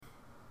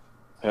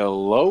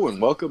Hello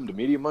and welcome to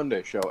Media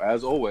Monday Show.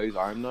 As always,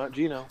 I'm not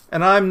Gino.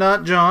 And I'm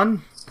not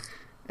John.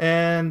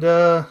 And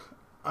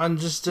I'm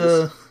just,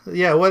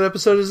 what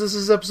episode is this?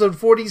 This is episode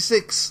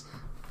 46.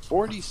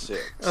 46.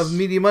 Of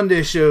Media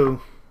Monday Show.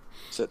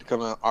 Set to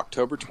come out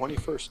October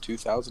 21st,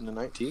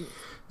 2019.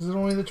 Is it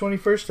only the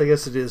 21st? I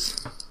guess it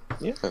is.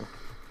 Yeah.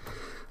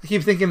 I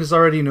keep thinking it's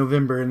already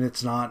November, and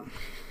it's not.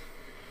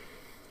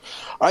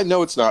 I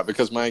know it's not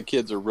because my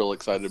kids are real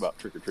excited about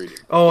trick-or-treating.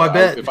 Oh, I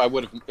bet. If I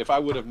would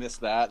have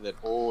missed that, then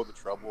the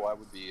trouble I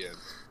would be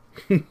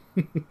in.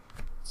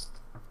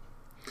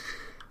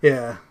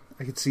 Yeah,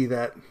 I could see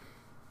that.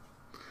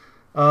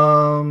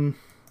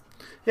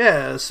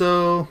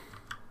 So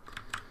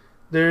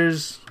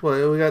there's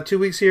we got 2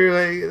 weeks here.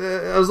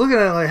 I was looking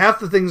at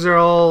half the things are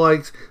all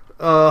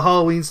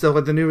Halloween stuff.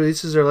 Like the new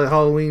releases are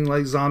Halloween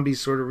zombie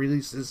sort of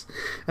releases,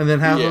 and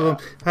then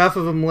half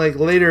of them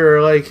later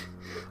are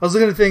I was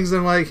looking at things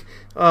and as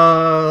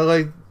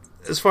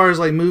far as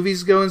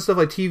movies go and stuff,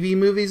 like TV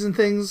movies and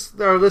things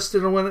that are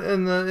listed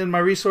in my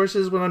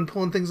resources when I'm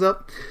pulling things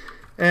up,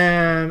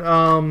 and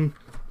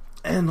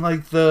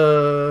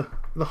the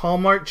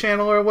Hallmark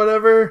Channel or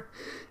whatever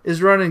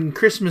is running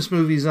Christmas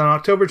movies on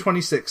October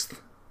 26th.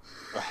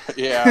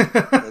 Yeah,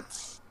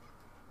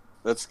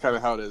 that's kind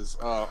of how it is.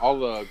 All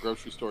the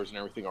grocery stores and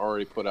everything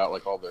already put out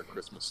all their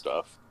Christmas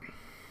stuff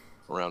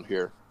around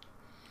here.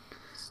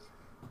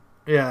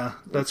 Yeah,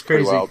 that's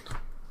crazy. Wild.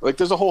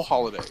 There's a whole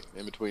holiday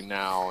in between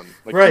now and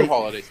right. 2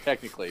 holidays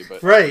technically,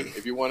 but right.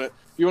 If you want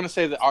to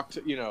say that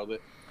that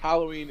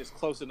Halloween is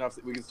close enough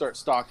that we can start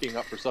stocking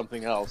up for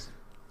something else.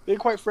 Then,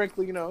 quite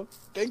frankly,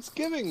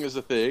 Thanksgiving is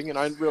a thing, and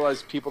I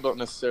realize people don't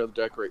necessarily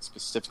decorate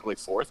specifically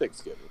for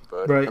Thanksgiving,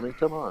 but right. I mean,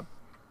 come on.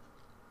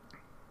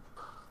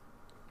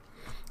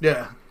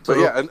 Yeah. So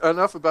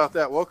enough about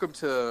that. Welcome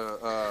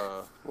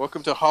to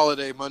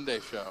Holiday Monday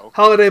Show.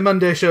 Holiday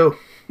Monday Show.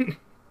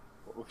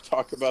 We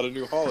talk about a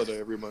new holiday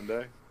every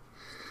Monday.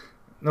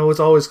 No, it's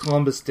always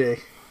Columbus Day.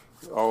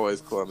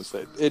 Always Columbus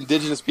Day.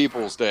 Indigenous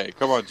Peoples Day.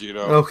 Come on,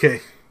 Gino.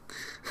 Okay.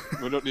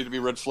 We don't need to be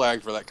red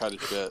flagged for that kind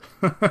of shit.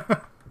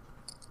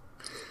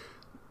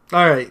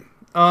 All right.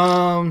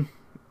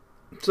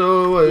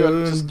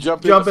 So just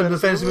jump into the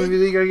Fantasy Movie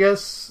League, I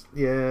guess.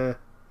 Yeah.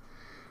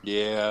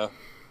 Yeah.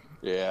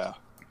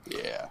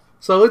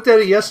 So I looked at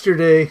it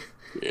yesterday,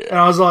 and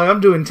I was like,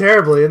 I'm doing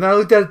terribly. And then I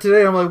looked at it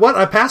today, and I'm like, what?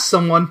 I passed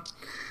someone.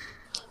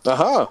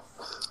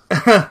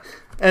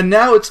 And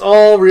now it's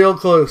all real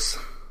close.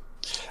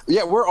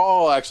 Yeah, we're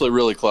all actually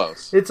really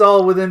close. It's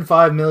all within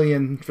 5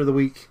 million for the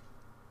week.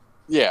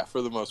 Yeah,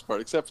 for the most part,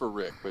 except for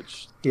Rick,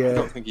 which I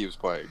don't think he was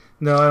playing.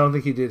 No, I don't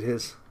think he did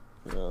his.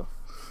 Yeah.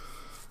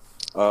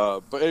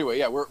 But anyway,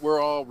 yeah,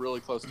 we're all really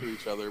close to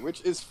each other,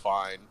 which is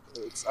fine.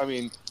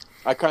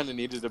 I kind of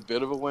needed a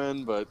bit of a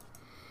win, but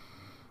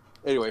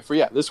anyway,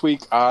 this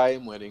week I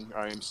am winning.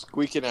 I am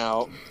squeaking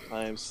out.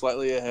 I am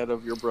slightly ahead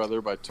of your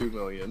brother by 2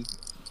 million.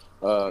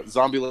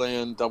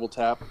 Zombieland Double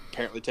Tap,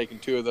 apparently taking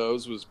 2 of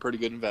those was a pretty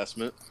good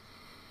investment.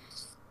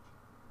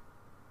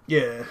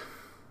 Yeah.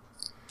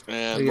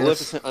 And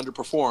Maleficent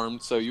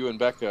underperformed, so you and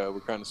Becca were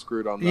kind of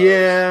screwed on those.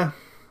 Yeah.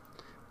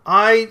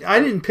 I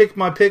didn't pick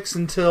my picks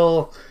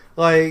until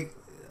an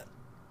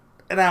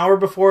hour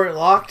before it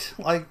locked,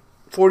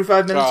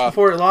 45 minutes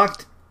before it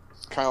locked.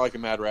 Kind of like a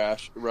mad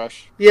rush.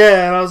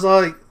 Yeah, and I was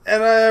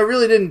and I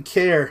really didn't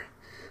care.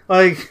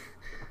 I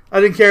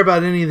didn't care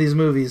about any of these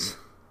movies.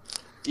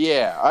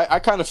 Yeah, I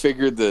kind of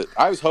figured that.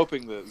 I was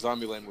hoping that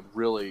Zombieland would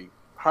really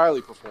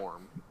highly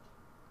perform.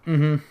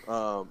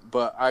 Mm-hmm.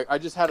 But I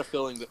just had a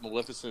feeling that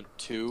Maleficent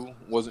 2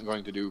 wasn't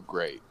going to do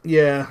great.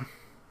 Yeah.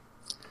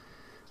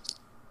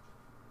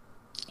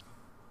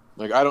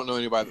 I don't know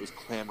anybody that was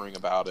clamoring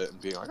about it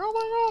and being like, "Oh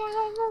my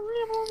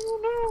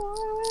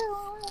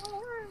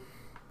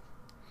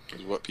god!"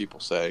 Is what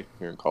people say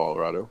here in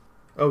Colorado.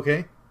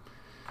 Okay.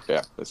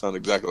 Yeah, they sound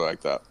exactly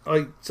like that.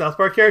 Like South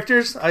Park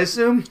characters, I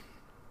assume.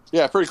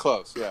 Yeah, pretty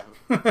close. Yeah.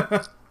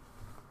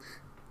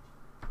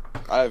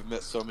 I have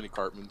met so many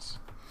Cartmans.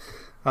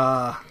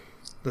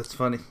 That's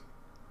funny.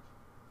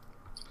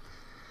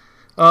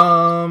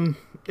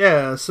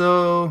 Yeah.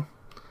 So,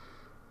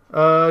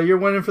 you're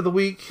winning for the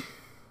week.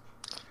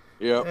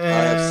 Yep, I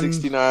have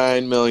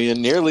 69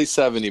 million, nearly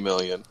 70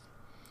 million.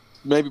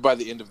 Maybe by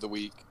the end of the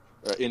week,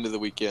 end of the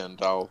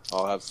weekend, I'll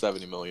have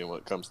 70 million when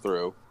it comes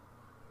through.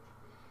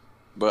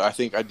 But I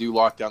think I do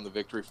lock down the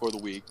victory for the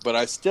week. But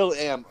I still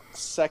am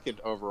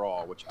second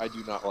overall, which I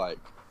do not like.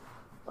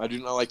 I do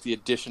not like the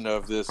addition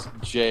of this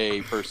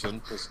J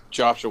person, this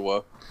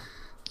Joshua.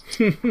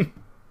 He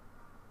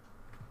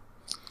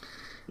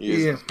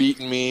has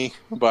beaten me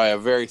by a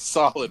very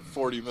solid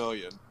 40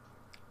 million.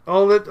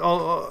 All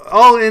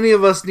any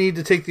of us need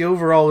to take the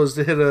overall is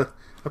to hit a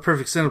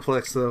perfect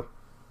Cineplex, though.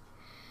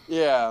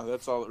 Yeah,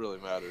 that's all that really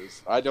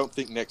matters. I don't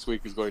think next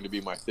week is going to be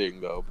my thing,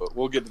 though, but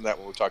we'll get into that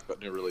when we talk about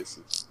new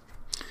releases.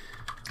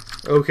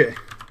 Okay.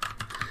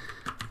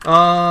 Do we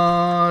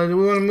want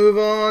to move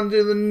on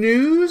to the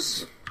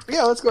news?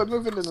 Yeah, let's go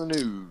move into the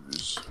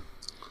news.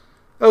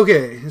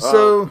 Okay,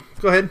 so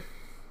go ahead.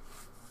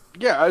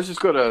 Yeah, I was just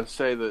going to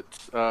say that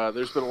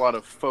there's been a lot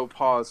of faux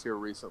pas here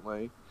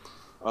recently.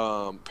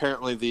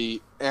 Apparently,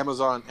 the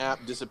Amazon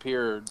app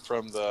disappeared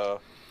from the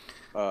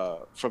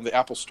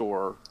Apple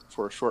Store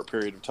for a short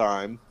period of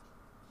time,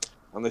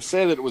 and they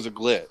say that it was a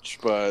glitch,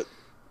 but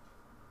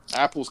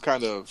Apple's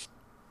kind of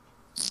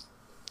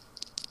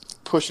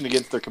pushing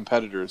against their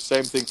competitors.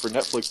 Same thing for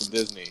Netflix and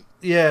Disney.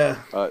 Yeah.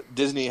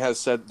 Disney has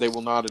said they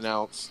will not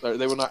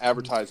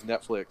advertise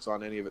Netflix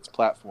on any of its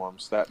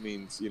platforms. That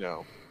means,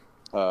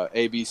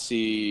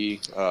 ABC,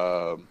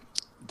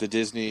 the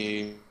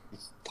Disney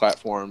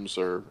platforms,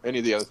 or any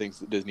of the other things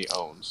that Disney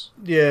owns.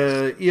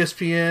 Yeah,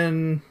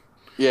 ESPN.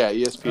 Yeah,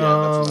 ESPN,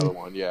 that's another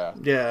one, yeah.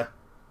 Yeah.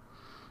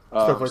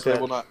 Stuff like that. They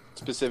will not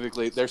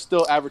specifically... They're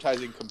still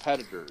advertising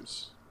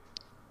competitors,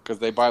 because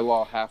they by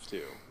law have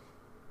to.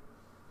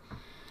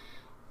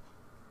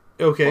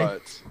 Okay.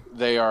 But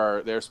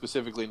they're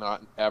specifically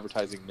not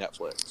advertising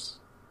Netflix.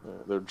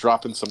 They're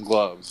dropping some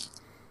gloves.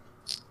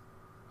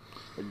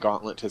 The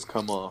gauntlet has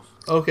come off.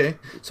 Okay.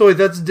 So wait,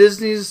 that's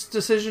Disney's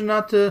decision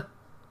not to...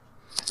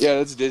 Yeah,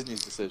 that's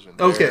Disney's decision.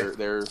 Okay.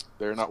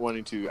 They're not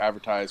wanting to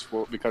advertise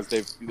because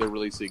they're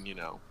releasing,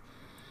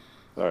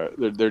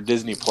 they're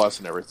Disney Plus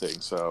and everything,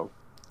 so...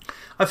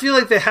 I feel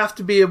like they have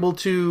to be able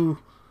to...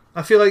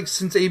 I feel like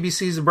since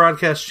ABC is a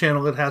broadcast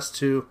channel, it has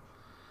to...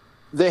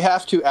 They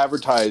have to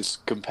advertise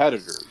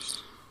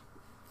competitors,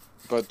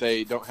 but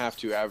they don't have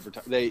to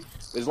advertise.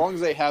 As long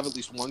as they have at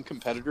least one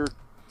competitor,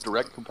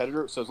 direct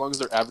competitor. So as long as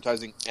they're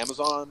advertising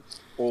Amazon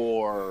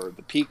or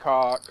the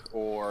Peacock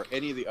or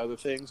any of the other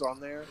things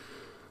on there,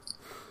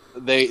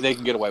 they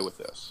can get away with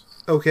this.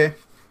 Okay.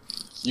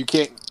 You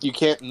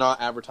can't not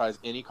advertise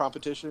any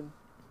competition.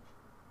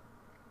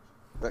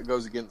 That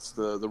goes against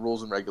the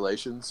rules and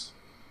regulations.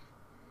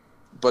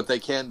 But they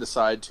can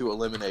decide to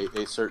eliminate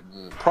a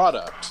certain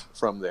product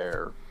from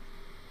their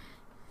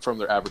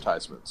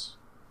advertisements.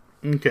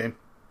 Okay.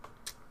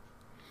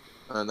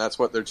 And that's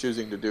what they're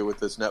choosing to do with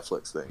this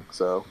Netflix thing.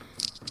 So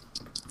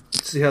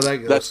let's see how that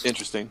goes. That's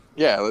interesting.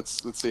 Yeah,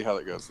 let's see how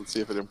that goes. Let's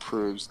see if it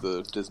improves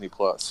the Disney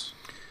Plus.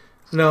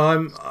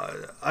 No,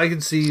 I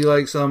could see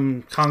like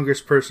some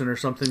congressperson or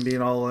something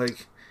being all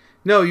like,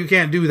 "No, you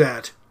can't do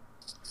that."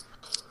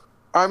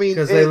 I mean,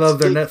 because they love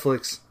their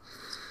Netflix.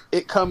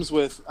 It comes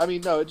with,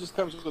 it just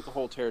comes with the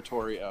whole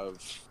territory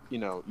of,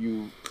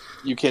 you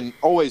can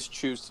always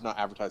choose to not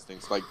advertise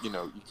things. Like, you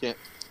can't,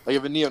 like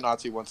if a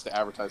neo-Nazi wants to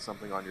advertise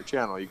something on your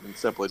channel, you can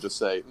simply just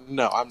say,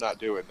 no, I'm not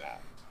doing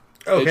that.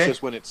 Okay. It's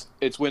just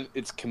when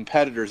it's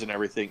competitors and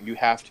everything, you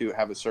have to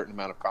have a certain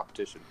amount of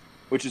competition,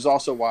 which is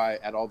also why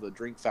at all the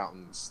drink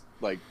fountains,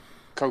 like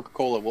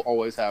Coca-Cola will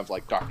always have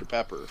like Dr.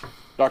 Pepper.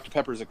 Dr.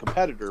 Pepper is a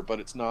competitor,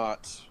 but it's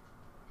not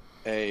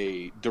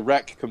a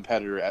direct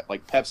competitor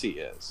like Pepsi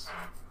is.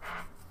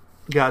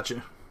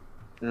 Gotcha.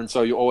 And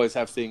so you always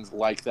have things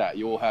like that.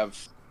 You will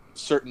have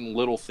certain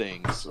little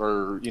things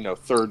or,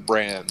 third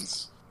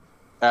brands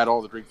at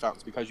all the drink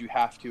fountains because you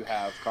have to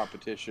have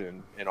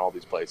competition in all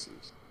these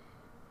places.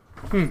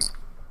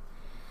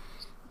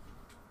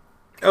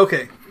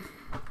 Okay.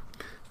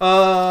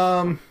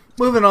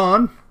 Moving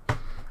on.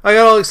 I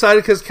got all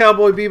excited because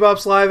Cowboy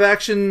Bebop's live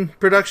action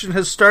production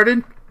has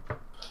started.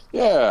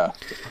 Yeah.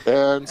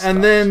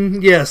 And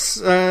then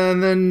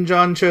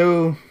John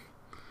Cho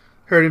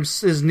hurt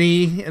his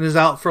knee and is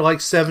out for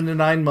like 7 to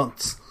 9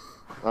 months.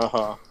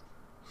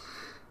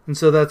 And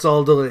so that's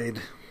all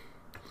delayed.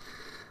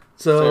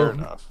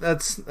 So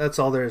that's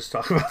all there is to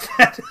talk about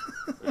that.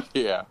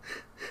 Yeah.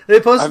 They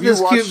posted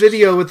this cute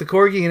video with the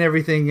corgi and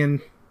everything,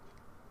 and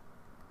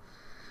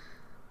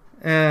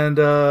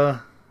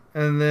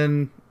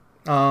then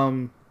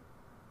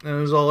it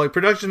was all like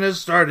production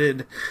has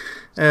started,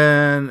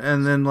 and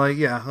then like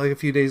a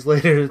few days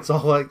later, it's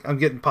all like I'm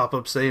getting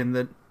pop-ups saying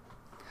that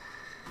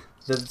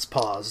it's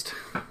paused.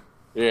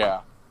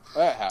 Yeah,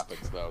 that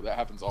happens though. That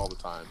happens all the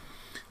time.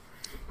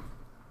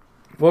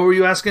 What were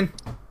you asking?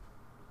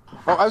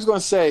 Oh, I was going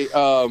to say,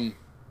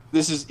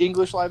 this is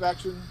English live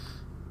action?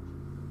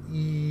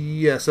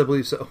 Yes, I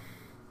believe so.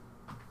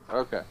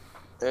 Okay.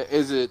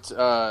 Is it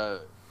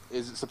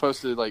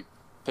supposed to like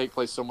take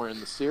place somewhere in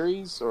the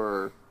series,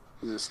 or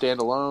is it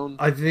standalone?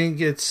 I think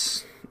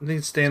it's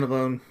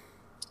standalone.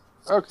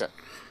 Okay.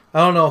 I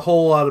don't know a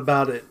whole lot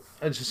about it.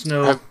 I just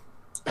know.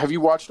 Have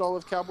you watched all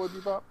of Cowboy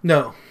Bebop?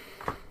 No.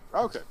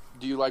 Okay.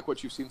 Do you like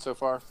what you've seen so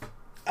far?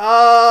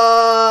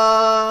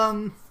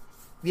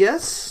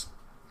 Yes.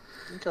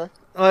 Okay.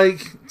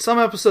 Like, some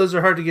episodes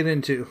are hard to get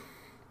into.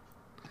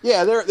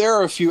 Yeah, there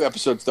are a few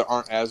episodes that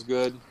aren't as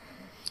good.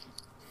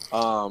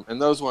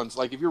 And those ones,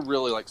 like, if you're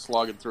really, like,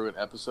 slogging through an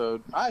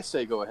episode, I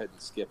say go ahead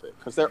and skip it.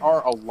 Because there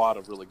are a lot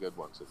of really good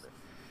ones in there.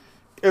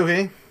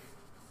 Okay.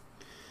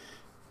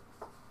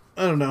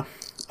 I don't know.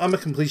 I'm a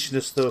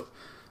completionist, though.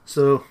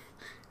 So,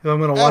 if I'm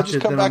going to watch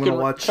it, then I'm going to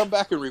watch... Come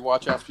back and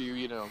rewatch after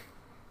you,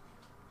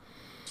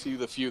 see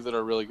the few that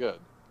are really good.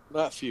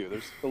 Not few.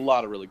 There's a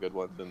lot of really good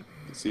ones in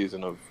the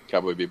season of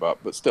Cowboy Bebop,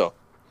 but still.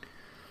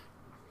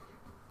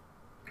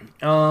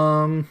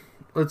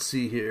 Let's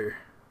see here.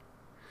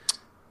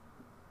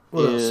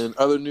 What else? In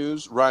other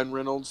news, Ryan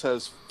Reynolds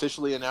has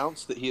officially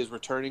announced that he is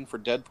returning for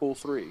Deadpool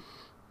 3.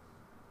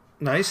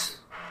 Nice.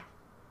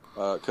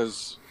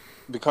 Because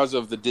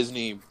of the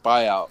Disney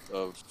buyout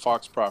of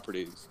Fox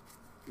properties,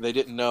 they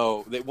didn't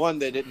know. They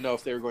didn't know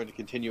if they were going to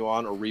continue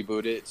on or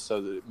reboot it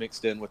so that it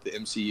mixed in with the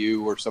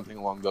MCU or something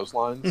along those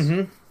lines.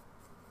 Mm-hmm.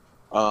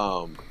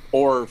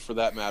 Or for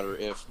that matter,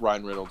 if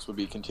Ryan Reynolds would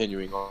be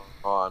continuing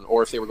on,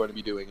 or if they were going to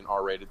be doing an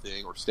R-rated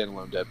thing or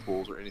standalone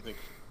Deadpools or anything.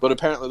 But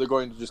apparently they're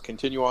going to just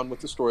continue on with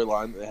the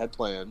storyline that they had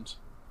planned.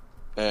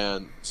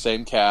 And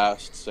same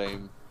cast,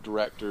 same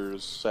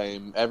directors,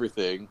 same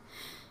everything.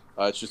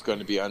 It's just going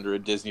to be under a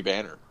Disney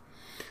banner.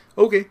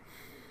 Okay.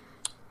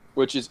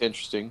 Which is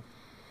interesting.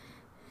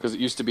 Because it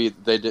used to be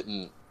they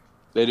didn't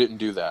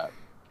do that.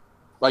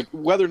 Like,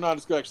 whether or not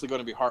it's actually going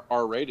to be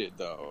R-rated,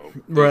 though,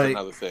 is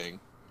another thing.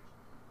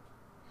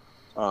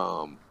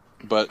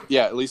 But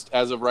yeah, at least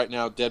as of right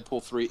now,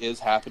 Deadpool 3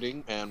 is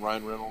happening, and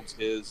Ryan Reynolds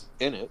is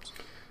in it.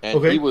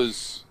 And he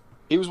was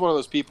one of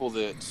those people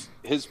that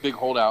his big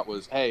holdout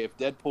was, hey, if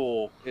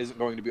Deadpool isn't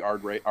going to be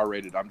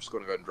R-rated, I'm just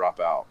going to go ahead and drop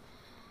out.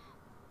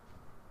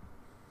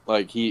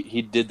 Like,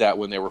 he did that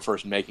when they were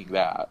first making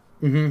that.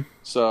 Mm-hmm.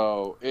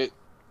 So it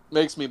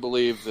makes me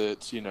believe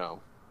that, you know...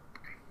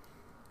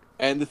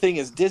 And the thing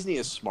is, Disney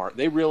is smart.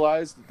 They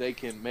realize that they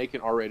can make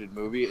an R-rated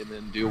movie and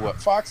then do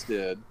what Fox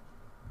did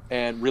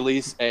and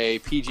release a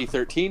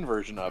PG-13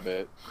 version of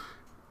it.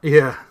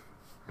 Yeah.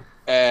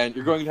 And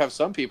you're going to have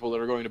some people that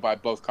are going to buy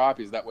both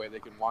copies. That way they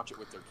can watch it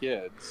with their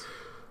kids.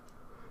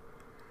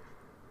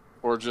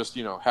 Or just,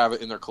 you know, have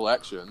it in their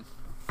collection.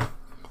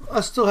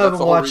 I still haven't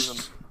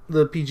watched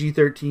the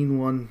PG-13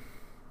 one.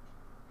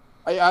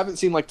 I haven't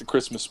seen, like, the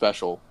Christmas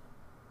special.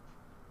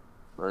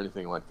 Or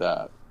anything like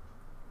that.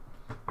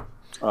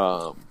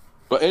 But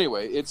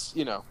anyway, it's,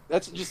 you know,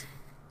 that's just...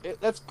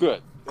 that's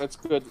good. That's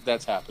good that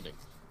that's happening.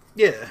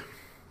 Yeah.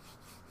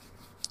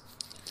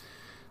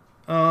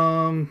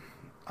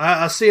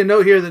 I see a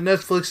note here that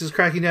Netflix is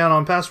cracking down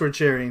on password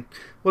sharing.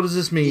 What does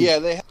this mean? Yeah,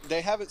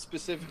 they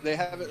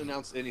haven't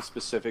announced any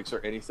specifics or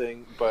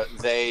anything, but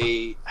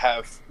they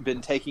have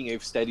been taking a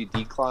steady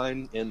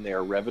decline in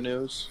their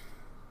revenues,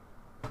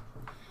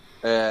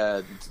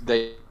 and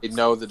they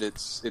know that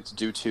it's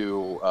due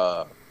to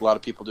a lot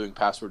of people doing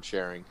password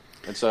sharing,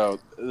 and so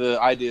the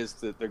idea is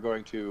that they're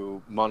going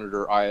to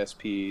monitor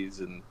ISPs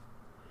and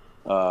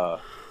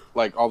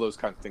like all those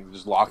kind of things,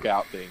 just lock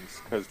out things,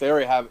 because they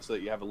already have it so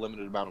that you have a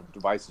limited amount of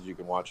devices you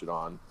can watch it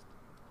on.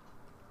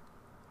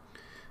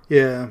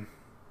 Yeah.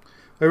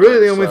 But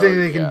really the only thing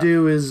they can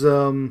do is, I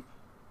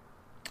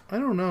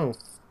don't know.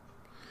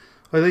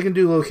 Like, they can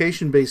do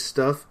location-based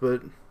stuff,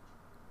 but...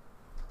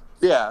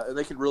 Yeah, and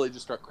they could really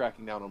just start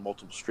cracking down on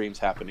multiple streams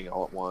happening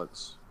all at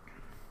once.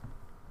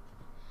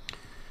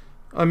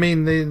 I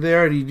mean, they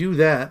already do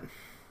that.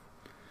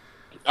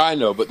 I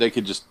know, but they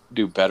could just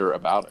do better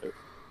about it.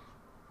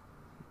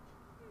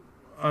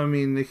 I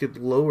mean, they could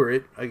lower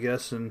it, I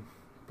guess,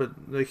 but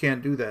they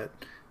can't do that.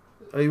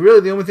 Really,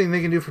 the only thing they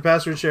can do for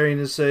password sharing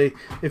is say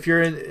if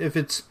you're in a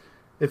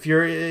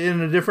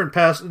different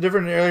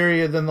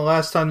area than the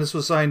last time this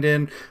was signed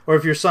in, or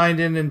if you're signed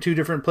in two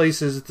different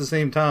places at the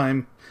same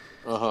time,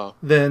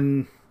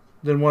 then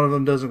one of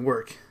them doesn't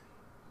work.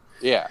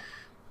 Yeah,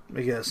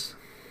 I guess.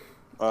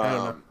 I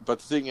don't know. But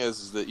the thing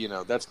is that, you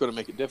know, that's going to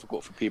make it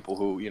difficult for people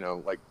who, you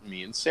know, like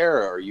me and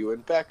Sarah, or you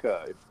and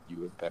Becca, if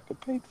you and Becca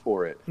paid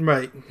for it.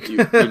 Right.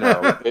 You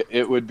know,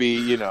 it would be,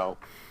 you know,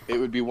 it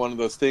would be one of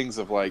those things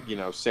of, like, you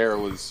know, Sarah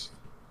was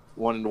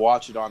wanting to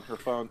watch it on her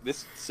phone.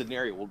 This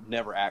scenario will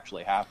never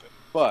actually happen.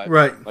 But,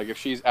 like, if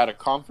she's at a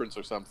conference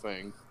or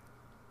something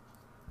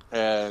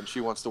and she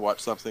wants to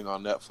watch something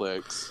on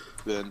Netflix,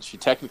 then she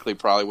technically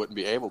probably wouldn't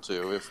be able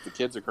to if the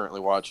kids are currently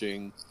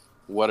watching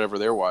whatever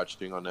they're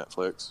watching on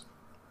Netflix.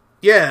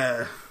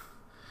 Yeah.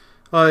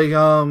 Like,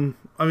 I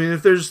mean,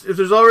 if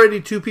there's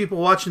already two people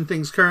watching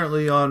things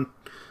currently on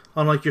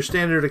like your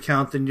standard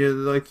account, then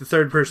the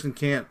third person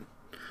can't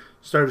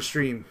start a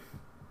stream.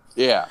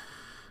 Yeah.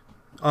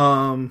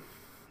 And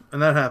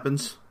that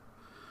happens.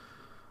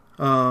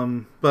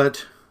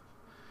 But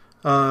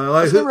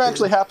like, it's never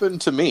actually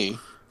happened to me.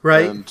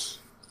 Right. And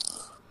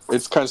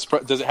it's kind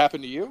of does it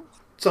happen to you?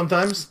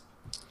 Sometimes.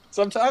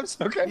 Sometimes?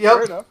 Okay, yep.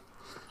 Fair enough.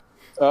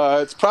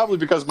 It's probably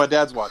because my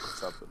dad's watching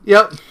something.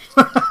 Yep.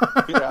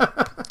 Yeah.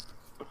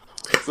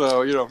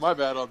 So, you know, my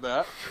bad on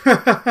that.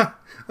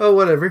 Oh,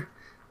 whatever.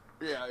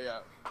 Yeah.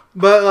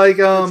 But like,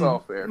 it's all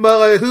fair. But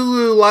like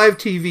Hulu Live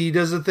TV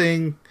does a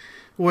thing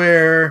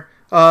where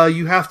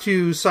you have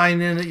to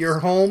sign in at your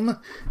home,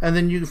 and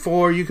then you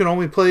can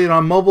only play it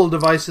on mobile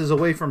devices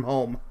away from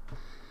home.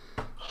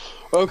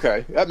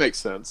 Okay, that makes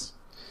sense.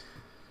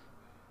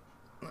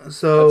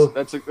 So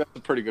that's a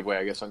pretty good way,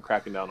 I guess, on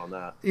cracking down on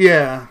that.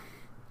 Yeah.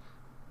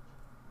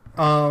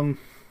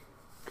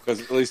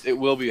 Because at least it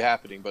will be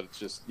happening, but it's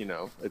just, you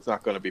know, it's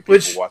not going to be people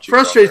which watching.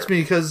 Which frustrates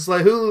me, because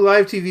like Hulu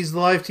Live TV is the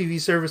live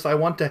TV service I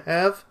want to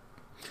have,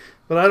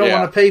 but I don't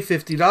want to pay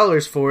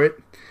 $50 for it.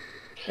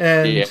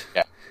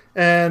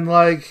 And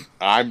like,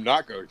 I'm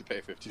not going to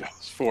pay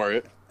 $50 for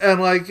it. And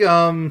like,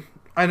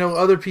 I know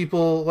other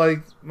people,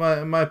 like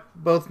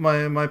both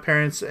my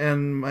parents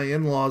and my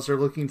in-laws are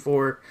looking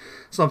for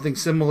something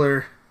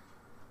similar.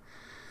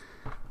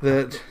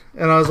 And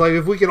I was like,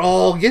 if we could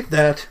all get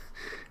that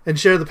and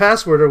share the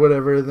password or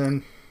whatever,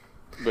 then.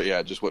 But yeah,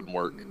 it just wouldn't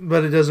work.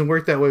 But it doesn't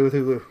work that way with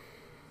Hulu.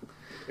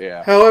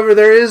 Yeah. However,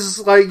 there is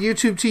like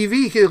YouTube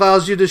TV. It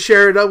allows you to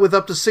share it up with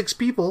up to 6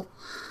 people.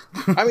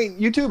 I mean,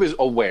 YouTube is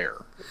aware.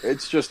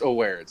 It's just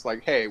aware. It's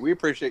like, hey, we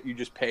appreciate you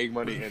just paying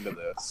money into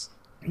this.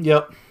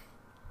 Yep.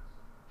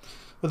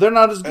 But they're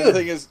not as good.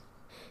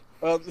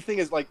 And the thing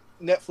is, like,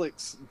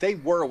 Netflix, they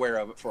were aware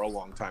of it for a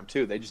long time,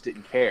 too. They just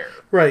didn't care.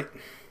 Right.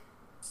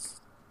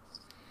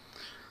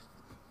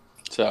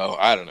 So,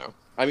 I don't know.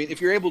 I mean,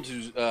 if you're able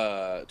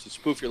to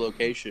spoof your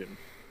location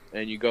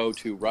and you go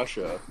to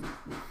Russia,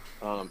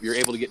 you're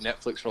able to get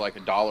Netflix for like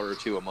 $1 or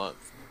 $2 a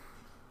month.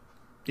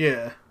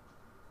 Yeah.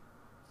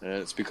 And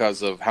it's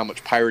because of how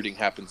much pirating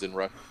happens in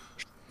Russia.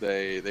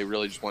 They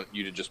really just want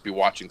you to just be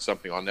watching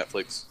something on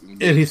Netflix and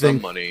getting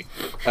some money,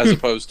 as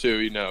opposed to,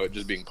 it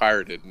just being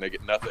pirated and they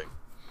get nothing.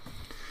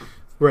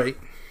 Right.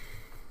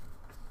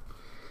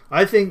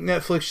 I think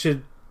Netflix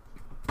should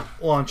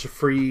launch a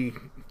free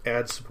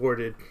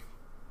ad-supported.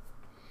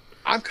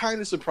 I'm kind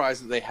of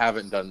surprised that they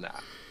haven't done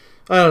that.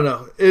 I don't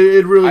know.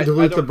 It'd really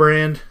dilute the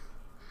brand.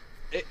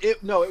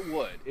 No, it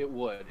would. It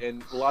would.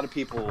 And a lot of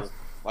people,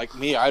 like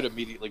me, I'd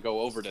immediately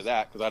go over to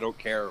that because I don't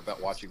care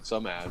about watching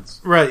some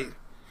ads. Right.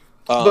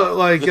 But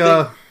I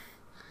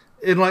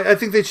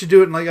think they should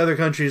do it in like other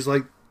countries,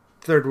 like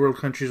third world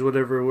countries,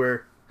 whatever,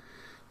 where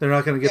they're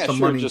not going to get the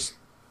money. Just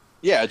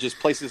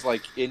places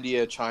like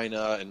India,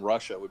 China, and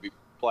Russia would be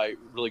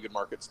really good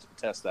markets to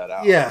test that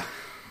out. Yeah.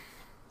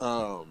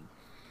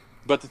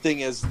 But the thing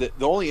is that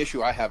the only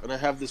issue I have, and I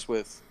have this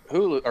with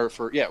Hulu,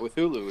 with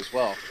Hulu as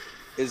well,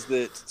 is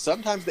that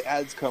sometimes the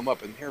ads come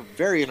up and they're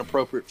very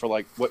inappropriate for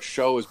like what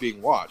show is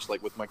being watched.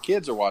 Like with my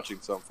kids are watching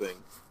something,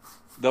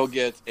 they'll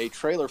get a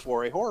trailer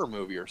for a horror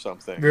movie or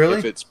something. Really?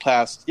 If it's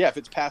past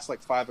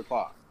like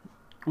 5:00.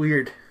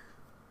 Weird.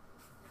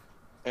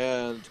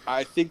 And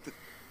I think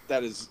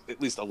that is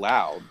at least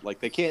allowed.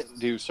 Like they can't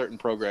do certain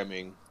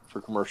programming for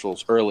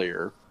commercials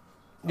earlier.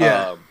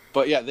 Yeah.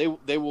 But yeah,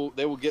 they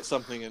will get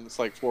something and it's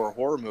like for a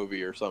horror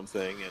movie or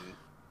something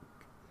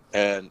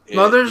isn't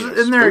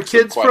there a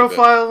kids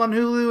profile on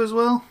Hulu as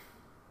well?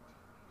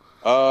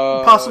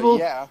 Possible?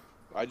 Yeah.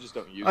 I just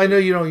don't use it. I know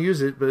you don't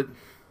use it, but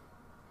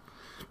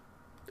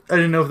I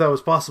didn't know if that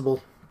was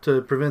possible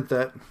to prevent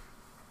that.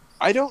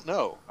 I don't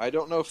know. I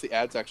don't know if the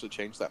ads actually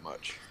change that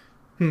much.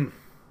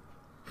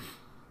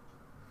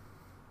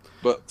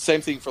 But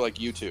same thing for like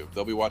YouTube.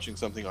 They'll be watching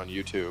something on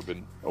YouTube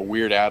and a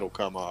weird ad will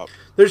come up.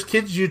 There's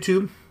kids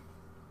YouTube.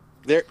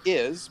 There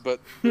is, but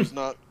there's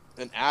not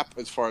an app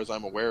as far as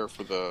I'm aware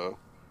for the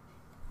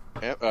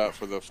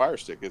Fire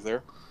Stick, is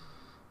there?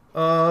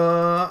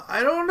 I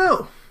don't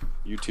know.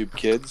 YouTube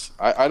Kids?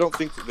 I don't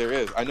think that there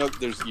is. I know that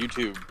there's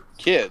YouTube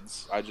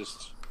Kids. I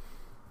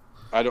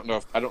don't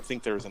know I don't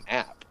think there's an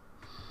app.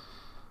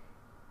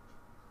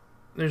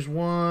 There's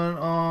one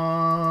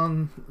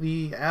on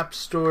the App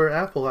Store,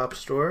 Apple App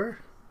Store.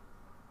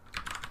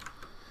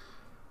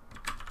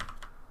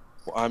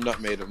 Well, I'm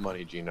not made of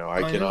money, Gino.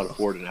 I cannot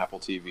afford an Apple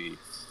TV.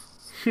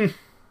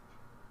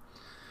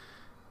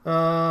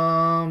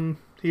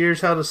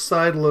 Here's how to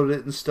sideload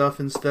it and stuff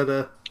instead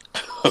of.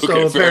 Okay,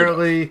 so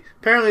apparently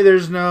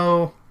there's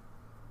no.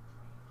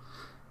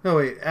 No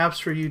wait,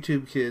 apps for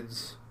YouTube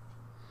Kids.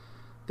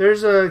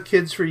 There's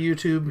Kids for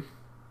YouTube.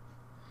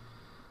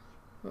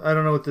 I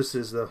don't know what this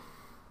is though.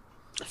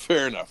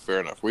 Fair enough.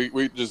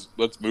 We just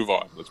let's move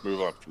on. Let's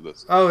move on from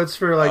this. Oh, it's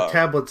for like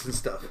tablets and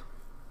stuff.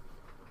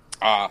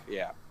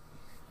 Yeah.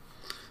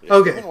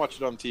 Okay. They want to watch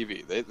it on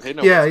TV. They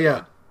know.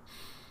 Yeah.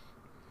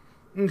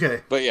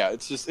 Okay. But yeah,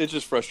 it's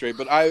just frustrating.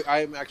 But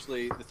I'm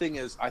actually, the thing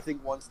is, I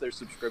think once their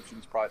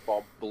subscriptions probably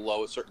fall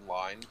below a certain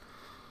line,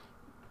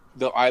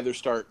 they'll either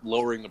start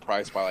lowering the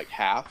price by like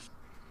half,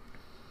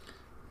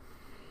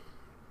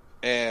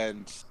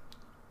 and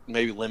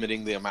maybe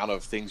limiting the amount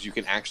of things you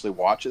can actually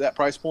watch at that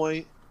price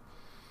point,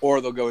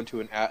 or they'll go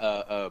into an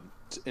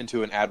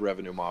ad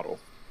revenue model.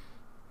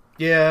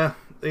 Yeah,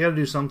 they got to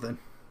do something.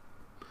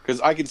 Because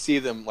I can see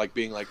them like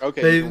being like,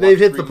 okay, they've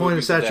hit the point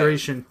of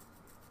saturation.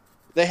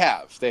 They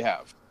have,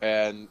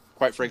 and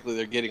quite frankly,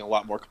 they're getting a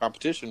lot more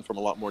competition from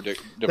a lot more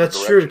different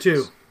That's directions.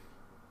 true too.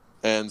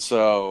 And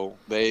so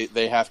they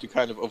have to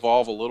kind of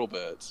evolve a little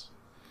bit.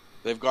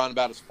 They've gone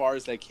about as far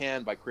as they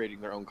can by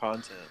creating their own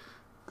content.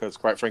 Because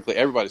quite frankly,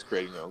 everybody's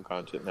creating their own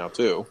content now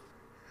too.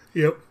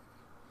 Yep.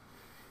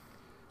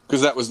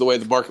 Because that was the way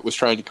the market was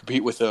trying to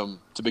compete with them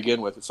to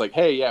begin with. It's like,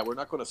 hey, yeah, we're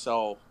not going to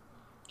sell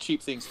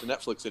cheap things to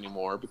Netflix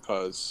anymore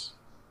because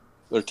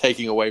they're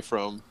taking away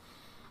from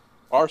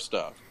our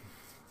stuff.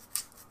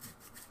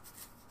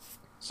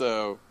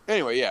 So,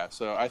 anyway, yeah.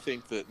 So, I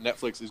think that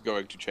Netflix is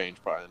going to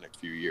change probably in the next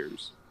few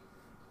years.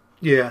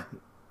 Yeah,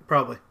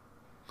 probably.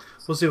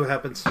 We'll see what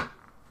happens.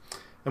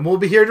 And we'll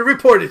be here to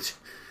report it.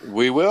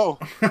 We will.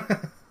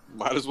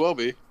 Might as well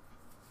be.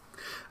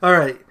 All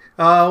right.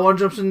 Want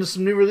to jump into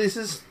some new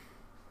releases?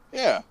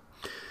 Yeah.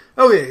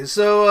 Okay,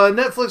 so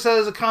Netflix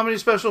has a comedy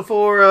special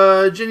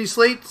for Jenny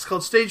Slate. It's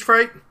called Stage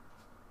Fright.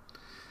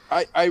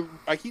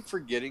 I keep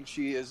forgetting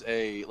she is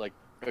a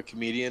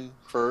comedian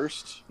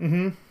first,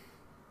 and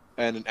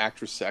an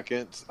actress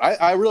second.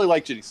 I really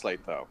like Jenny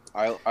Slate though.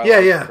 I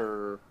like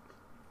her.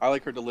 I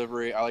like her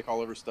delivery. I like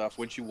all of her stuff.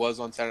 When she was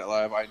on Saturday Night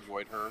Live, I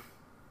enjoyed her.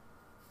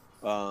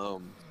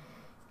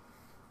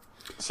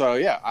 So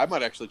yeah, I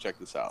might actually check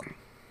this out.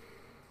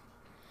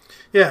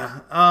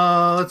 Yeah.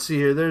 Let's see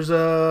here. There's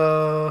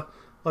a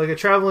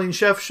traveling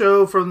chef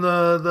show from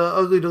the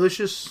Ugly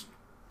Delicious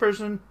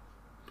person.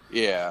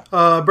 Yeah.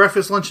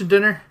 Breakfast, Lunch, and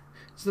Dinner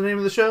is the name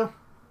of the show.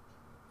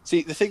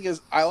 See, the thing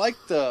is, I like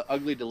the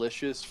Ugly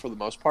Delicious for the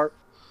most part.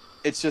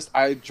 It's just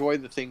I enjoy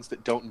the things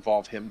that don't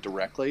involve him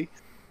directly.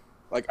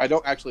 Like, I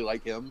don't actually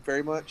like him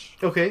very much.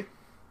 Okay.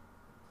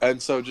 And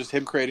so just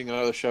him creating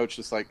another show, it's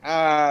just like,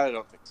 I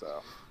don't think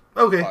so.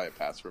 Okay. Probably a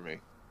pass for me.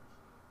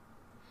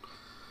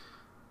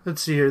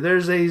 Let's see here.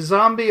 There's a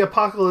zombie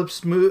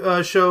apocalypse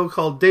show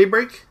called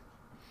Daybreak.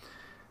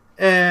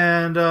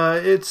 And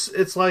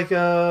it's like,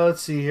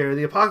 let's see here.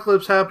 The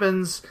apocalypse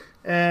happens,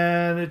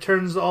 and it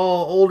turns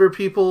all older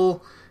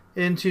people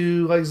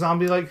into, like,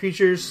 zombie-like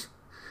creatures.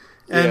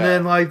 And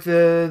then, like,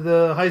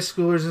 the high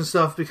schoolers and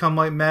stuff become,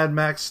 like, Mad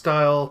Max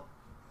style,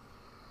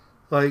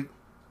 like,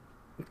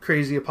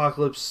 crazy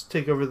apocalypse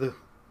take over the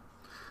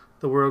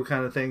world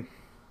kind of thing.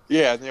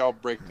 Yeah, and they all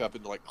break up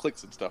into, like,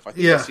 cliques and stuff. I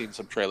think I've seen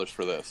some trailers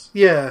for this.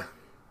 Yeah.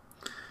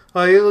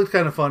 It looked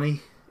kind of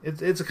funny.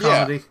 It's a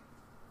comedy.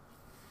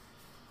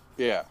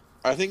 Yeah.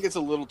 I think it's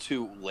a little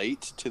too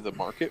late to the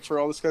market for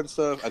all this kind of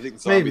stuff. I think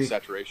zombie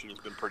saturation has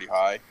been pretty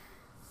high.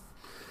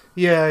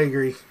 Yeah, I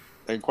agree.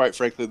 And quite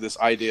frankly, this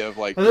idea of,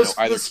 like,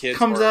 this kids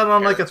comes out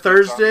on, like, a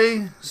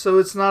Thursday, so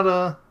it's not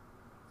a...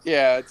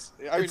 Yeah,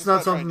 it's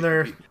not something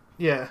they're...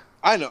 Yeah.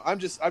 I know. I'm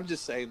just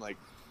saying, like,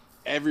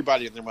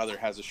 everybody and their mother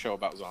has a show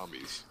about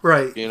zombies.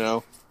 Right. You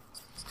know?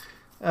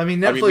 I mean,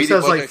 Netflix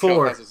has, like,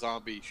 4. Has a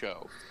zombie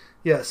show.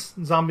 Yes,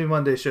 Zombie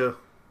Monday show.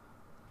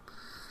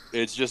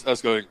 It's just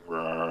us going...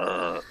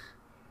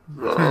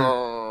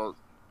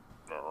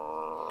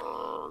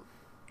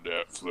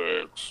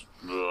 Netflix.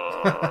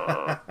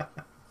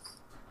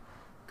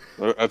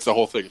 That's the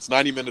whole thing. It's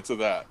 90 minutes of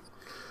that.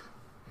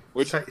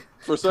 Which,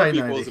 for some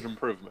people, is an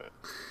improvement.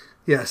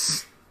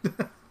 Yes.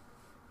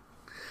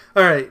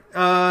 All right.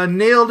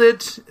 Nailed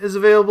It is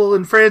available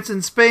in France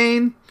and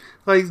Spain.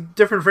 Like,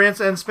 different France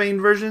and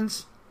Spain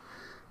versions.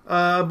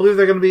 I believe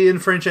they're going to be in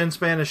French and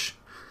Spanish.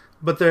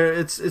 But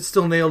it's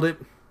still Nailed It.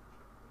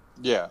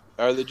 Yeah.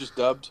 Are they just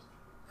dubbed?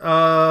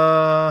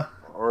 Or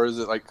is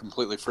it, like,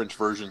 completely French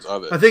versions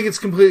of it? I think it's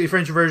completely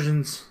French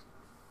versions.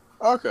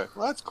 Okay.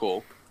 Well, that's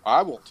cool.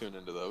 I won't tune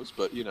into those,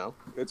 but,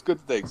 it's good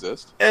that they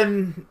exist.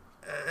 And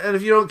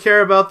if you don't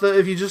care about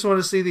if you just want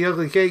to see the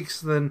ugly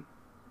cakes, then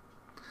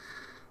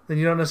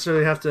you don't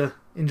necessarily have to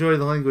enjoy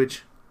the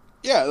language.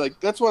 Yeah, like,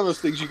 that's one of those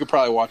things you could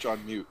probably watch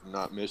on mute and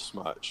not miss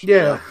much.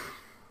 Yeah.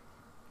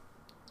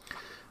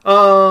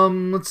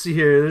 Let's see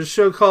here. There's a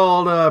show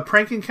called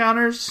Prank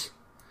Encounters,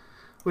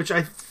 which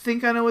I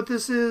think I know what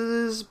this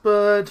is,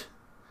 but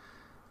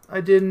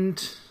I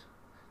didn't.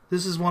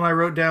 This is one I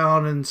wrote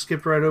down and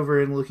skipped right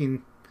over in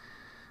looking.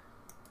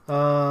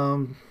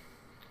 I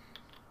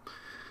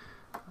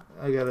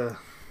gotta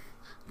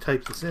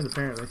type this in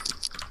apparently.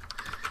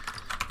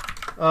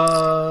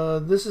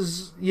 This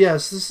is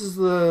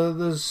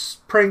the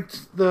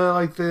pranked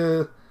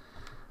the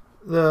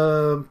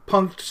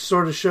punked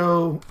sort of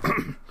show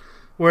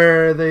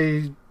where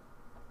they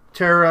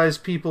terrorize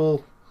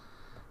people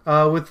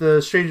with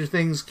the Stranger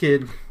Things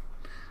kid.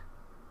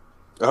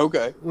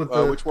 Okay. With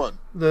which one?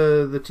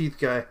 The teeth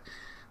guy,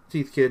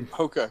 teeth kid.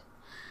 Okay.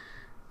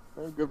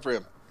 Very good for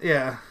him.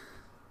 Yeah.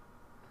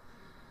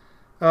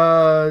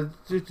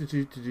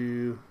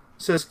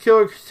 Says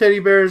killer teddy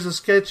bears, a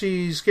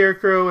sketchy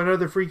scarecrow, and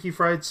other freaky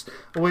frights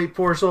await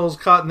poor souls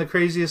caught in the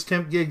craziest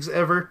temp gigs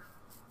ever.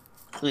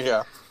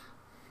 Yeah.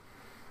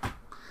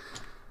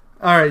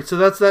 All right, so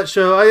that's that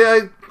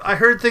show. I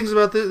heard things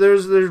about this.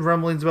 There's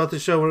rumblings about the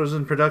show when it was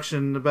in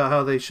production about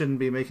how they shouldn't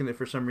be making it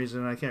for some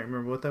reason. And I can't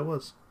remember what that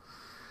was.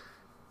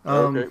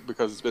 Okay,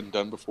 because it's been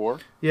done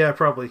before. Yeah,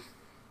 probably.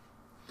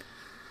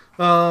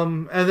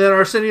 And then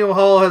Arsenio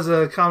Hall has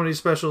a comedy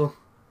special,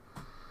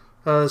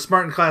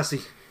 Smart and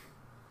Classy.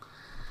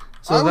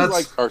 So I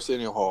like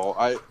Arsenio Hall.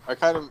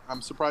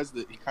 I'm surprised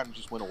that he kind of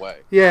just went away.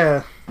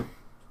 Yeah.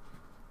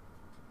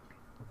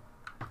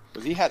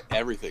 Because he had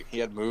everything. He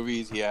had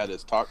movies, he had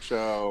his talk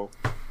show.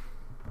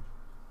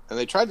 And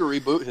they tried to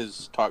reboot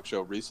his talk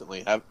show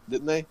recently,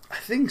 didn't they? I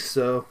think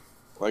so.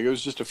 Like, it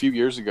was just a few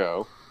years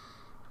ago.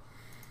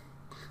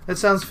 That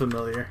sounds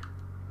familiar.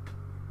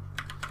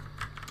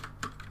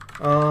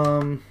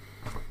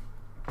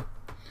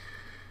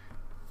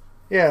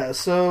 Yeah,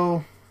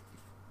 so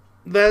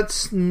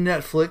that's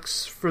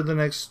Netflix for the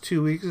next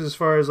 2 weeks as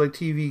far as like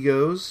TV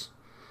goes.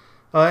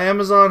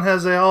 Amazon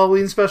has a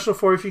Halloween special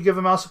for if you give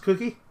a mouse a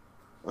cookie.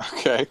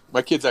 Okay,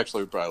 my kids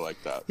actually would probably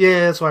like that.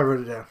 Yeah, that's why I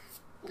wrote it down.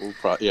 We'll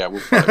probably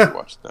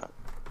watch that.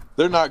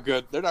 They're not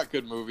good. They're not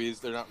good movies.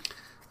 They're not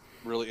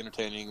really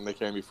entertaining. They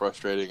can be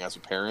frustrating as a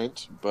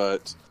parent,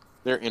 but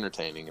they're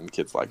entertaining and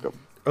kids like them.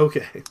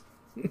 Okay.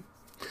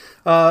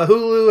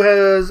 Hulu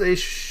has a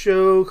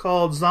show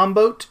called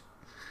Zomboat.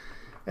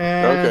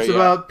 And it's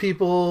about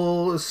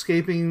people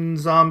escaping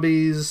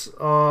zombies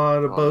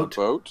on a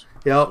boat.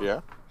 Yep.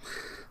 Yeah.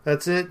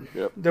 That's it.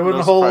 Yep. There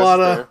wasn't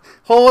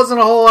wasn't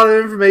a whole lot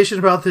of information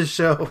about this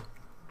show.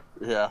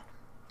 Yeah.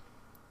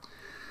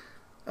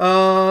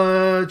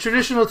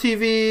 Traditional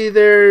TV,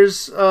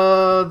 there's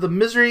the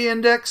Misery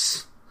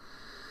Index,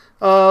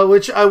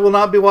 which I will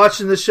not be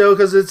watching this show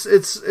because it's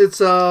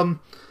the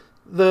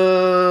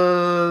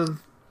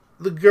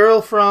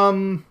girl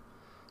from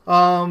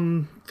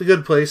The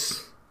Good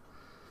Place.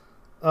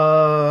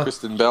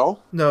 Kristen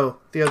Bell? No,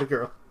 the other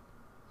girl.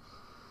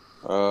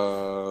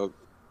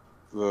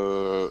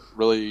 The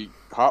really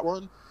hot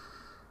one?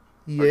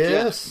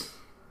 Yes.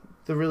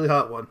 The really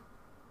hot one.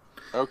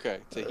 Okay.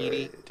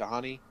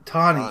 Tahani,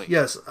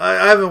 yes.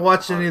 I haven't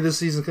watched any of this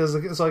season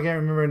so I can't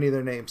remember any of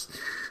their names.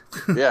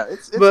 Yeah,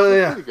 it's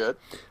pretty good.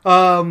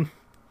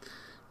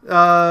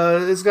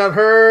 It's got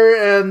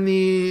her and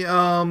the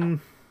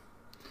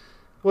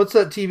what's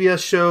that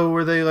TBS show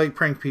where they like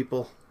prank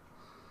people?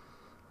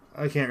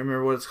 I can't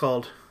remember what it's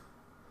called.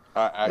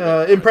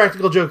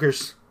 Impractical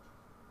Jokers.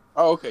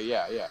 Oh, okay,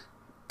 yeah.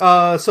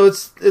 So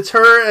it's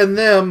her and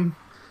them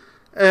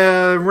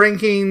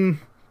ranking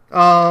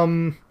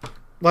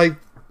like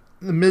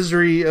the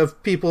misery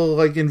of people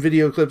like in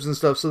video clips and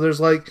stuff. So there's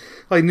like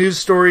news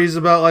stories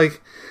about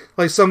like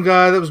some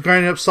guy that was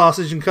grinding up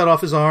sausage and cut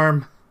off his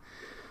arm.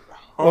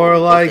 Or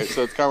like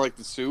so it's kind of like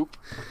The Soup.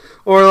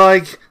 Or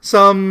like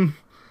so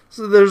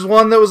there's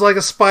one that was like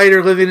a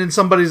spider living in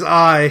somebody's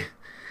eye.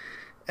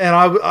 And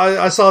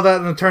I saw that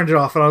and I turned it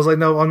off and I was like,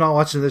 no, I'm not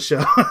watching this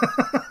show.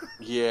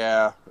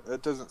 Yeah,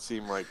 it doesn't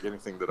seem like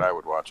anything that I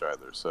would watch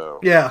either. So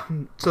yeah,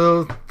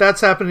 so that's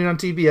happening on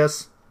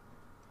TBS.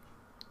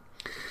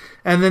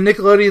 And then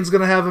Nickelodeon's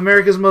going to have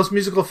America's Most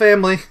Musical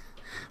Family,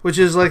 which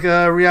is like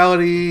a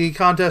reality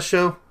contest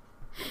show.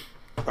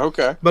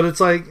 Okay. But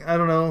it's like, I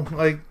don't know,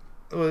 like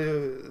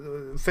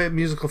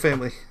musical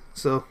family.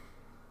 So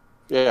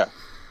yeah.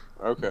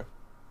 Okay.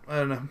 I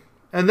don't know.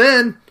 And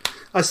then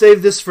I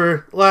saved this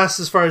for last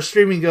as far as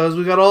streaming goes.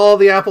 We got all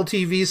the Apple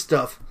TV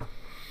stuff.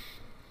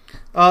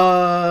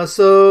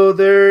 So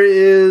there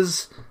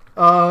is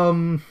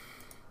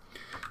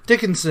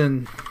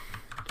Dickinson,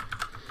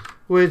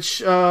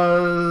 which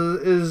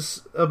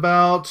is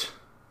about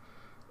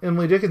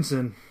Emily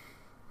Dickinson.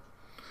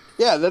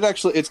 Yeah, that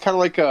actually, it's kind of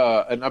like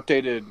an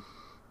updated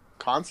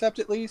concept,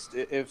 at least.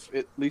 If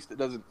at least it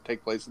doesn't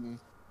take place in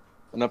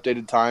an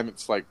updated time,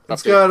 it's like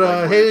it's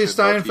got Haley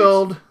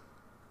Steinfeld,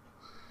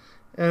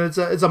 and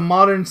it's a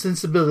modern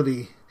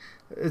sensibility.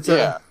 It's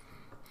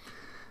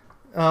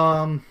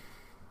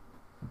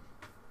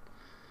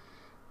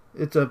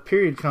it's a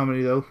period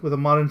comedy though with a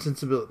modern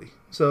sensibility.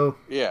 So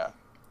yeah,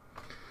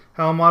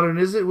 how modern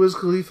is it? Wiz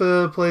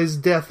Khalifa plays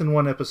Death in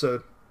one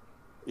episode.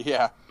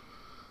 Yeah.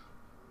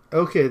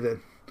 Okay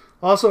then.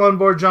 Also on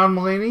board, John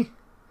Mulaney,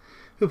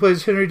 who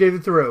plays Henry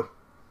David Thoreau.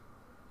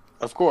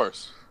 Of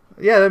course.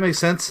 Yeah, that makes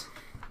sense.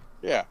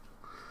 Yeah.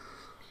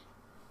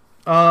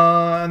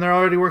 And they're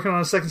already working on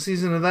a second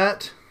season of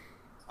that.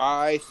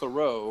 I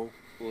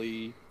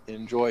thoroughly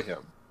enjoy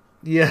him.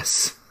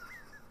 Yes.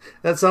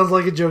 That sounds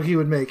like a joke he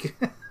would make.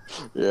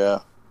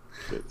 Yeah,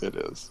 it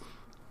is.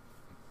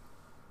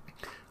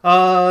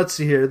 Let's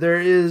see here.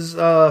 There is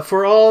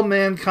For All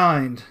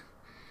Mankind,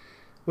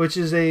 which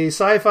is a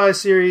sci-fi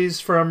series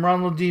from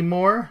Ronald D.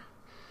 Moore,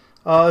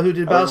 who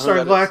did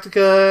Battlestar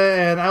Galactica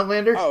and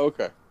Outlander. Oh,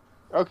 okay.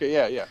 Okay,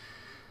 yeah.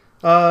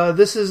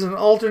 This is an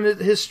alternate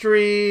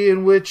history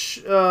in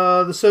which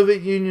the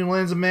Soviet Union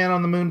lands a man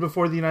on the moon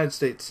before the United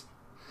States.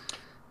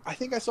 I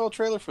think I saw a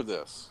trailer for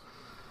this.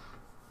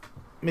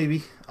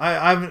 Maybe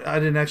I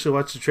didn't actually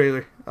watch the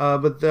trailer,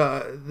 but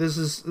this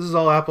is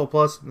all Apple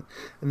Plus,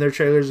 and their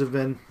trailers have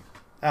been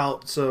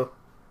out, so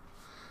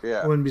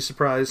yeah, I wouldn't be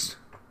surprised.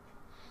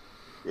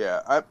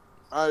 Yeah,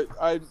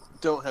 I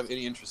don't have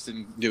any interest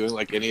in doing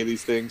like any of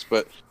these things,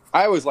 but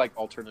I always like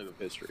alternative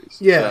histories.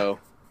 Yeah. So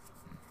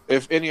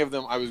if any of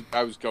them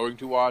I was going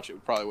to watch,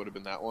 it probably would have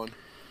been that one.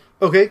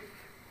 Okay.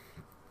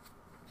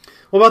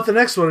 What about the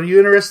next one? Are you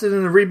interested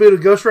in a reboot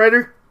of Ghost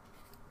Rider?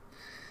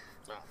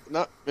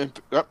 Not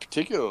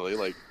particularly.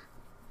 Like,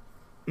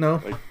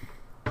 no. Like,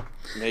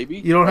 maybe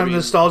you don't have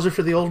nostalgia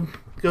for the old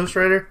Ghost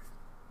Rider.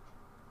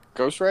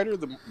 Ghost Rider,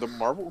 the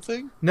Marvel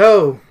thing?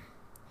 No.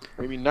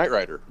 Maybe Knight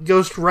Rider.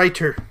 Ghost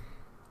Writer.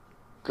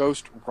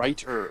 Ghost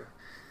Writer.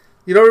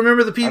 You don't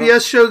remember the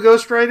PBS show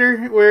Ghost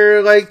Rider,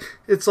 where like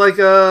it's like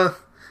an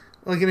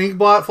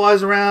inkblot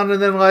flies around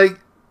and then like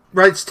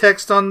writes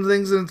text on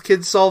things and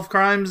kids solve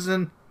crimes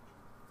and.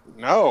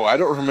 No, I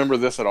don't remember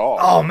this at all.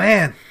 Oh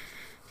man.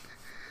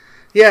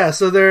 Yeah,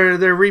 so they're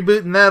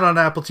rebooting that on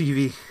Apple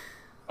TV.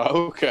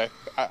 Oh, okay.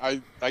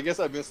 I guess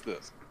I missed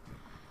this.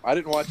 I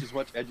didn't watch as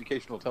much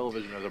educational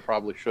television as I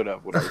probably should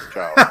have when I was a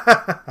child.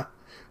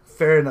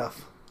 Fair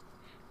enough.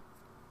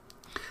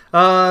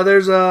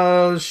 There's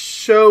a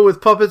show with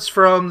puppets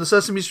from the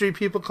Sesame Street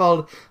people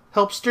called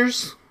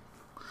helpsters.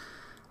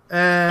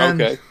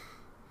 And Okay.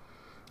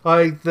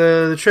 like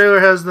the trailer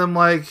has them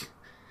like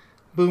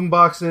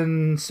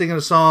boomboxing, singing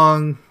a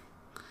song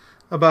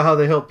about how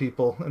they help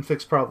people and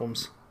fix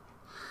problems.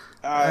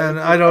 And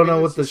I don't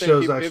know what the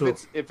show's actual.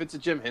 If it's a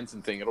Jim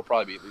Henson thing, it'll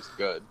probably be at least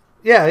good.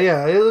 Yeah,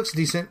 it looks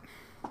decent.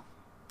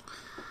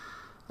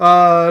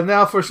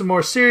 Now for some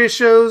more serious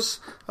shows.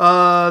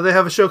 They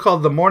have a show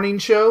called The Morning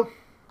Show.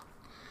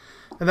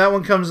 And that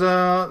one comes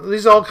out...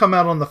 These all come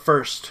out on the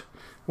 1st.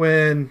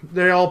 When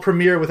they all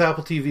premiere with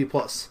Apple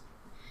TV+.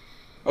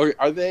 Okay,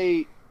 are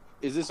they...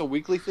 Is this a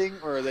weekly thing?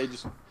 Or are they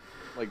just,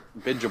 like,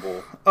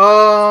 bingeable?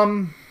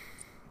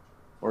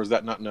 Or is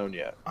that not known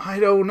yet?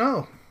 I don't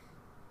know.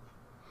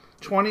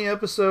 20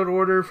 episode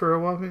order for a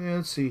whopping...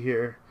 Let's see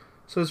here.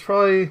 So it's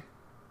probably...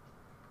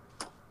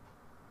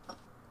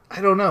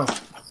 I don't know.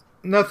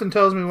 Nothing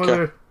tells me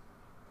whether...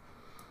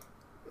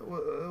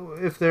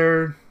 Okay. If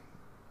they're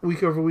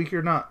week over week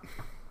or not.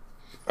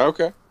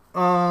 Okay.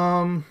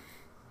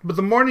 But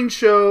the morning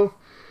show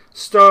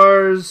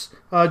stars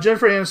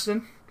Jennifer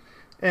Aniston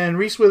and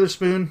Reese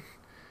Witherspoon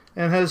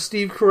and has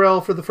Steve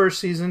Carell for the first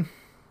season.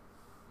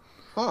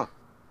 Huh.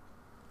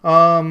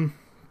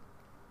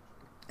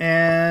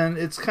 And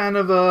it's kind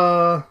of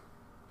a...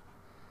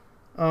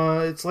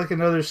 it's like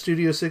another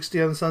Studio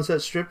 60 on the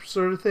Sunset Strip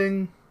sort of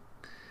thing.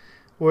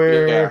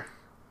 Where... Yeah.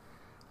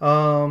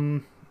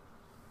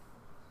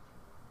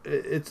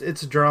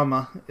 It's a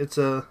drama. It's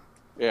a...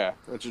 Yeah,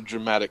 it's a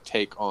dramatic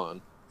take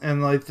on.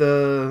 And like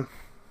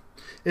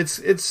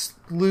it's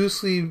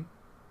loosely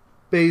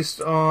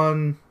based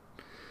on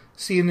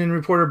CNN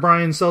reporter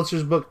Brian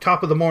Seltzer's book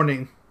Top of the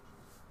Morning.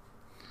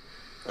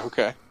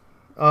 Okay.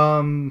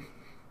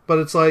 But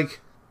it's like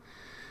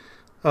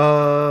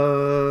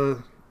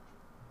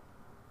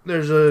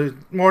there's a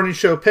morning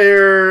show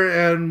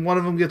pair and one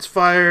of them gets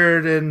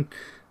fired and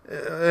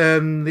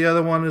the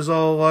other one is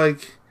all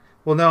like,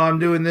 well, now I'm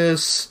doing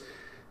this.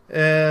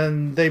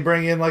 And they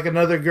bring in like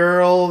another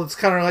girl that's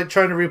kind of like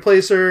trying to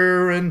replace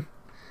her, and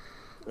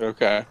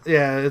okay,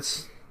 yeah,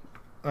 it's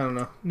I don't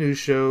know, news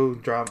show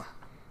drama.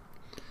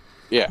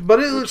 Yeah, but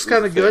it looks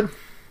kind of good.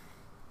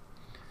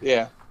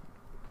 Yeah,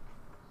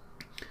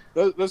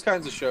 those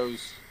kinds of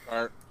shows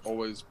aren't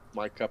always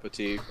my cup of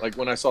tea. Like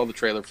when I saw the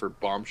trailer for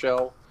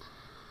Bombshell,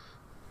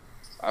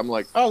 I'm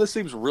like, oh, this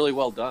seems really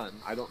well done.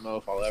 I don't know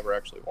if I'll ever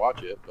actually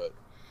watch it, but it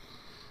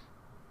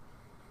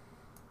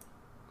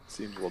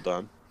seems well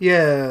done.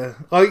 Yeah,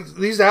 like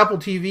these Apple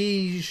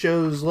TV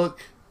shows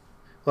look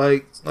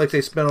like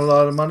they spent a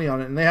lot of money on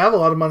it, and they have a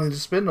lot of money to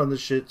spend on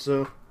this shit.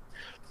 So,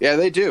 yeah,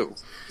 they do.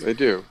 They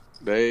do.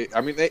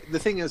 The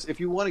thing is, if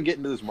you want to get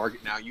into this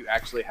market now, you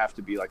actually have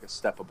to be like a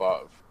step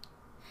above,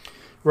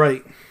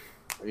 right?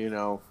 You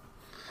know,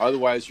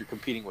 otherwise you're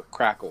competing with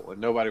Crackle, and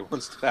nobody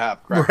wants to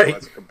have Crackle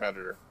as a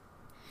competitor.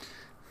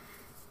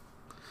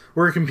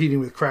 We're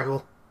competing with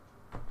Crackle.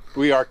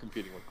 We are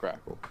competing with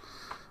Crackle.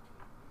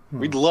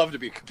 We'd love to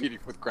be competing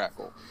with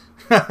Crackle.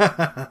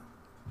 All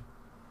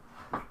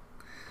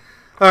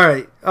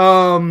right.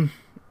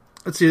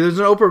 Let's see. There's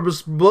an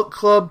Oprah Book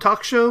Club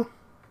talk show.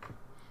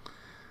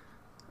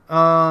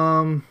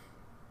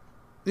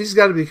 These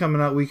got to be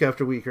coming out week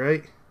after week,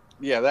 right?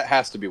 Yeah, that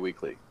has to be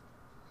weekly.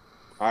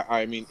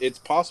 I mean, it's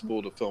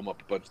possible to film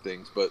up a bunch of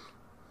things, but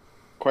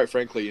quite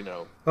frankly, you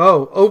know.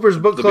 Oh, Oprah's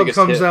Book Club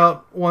comes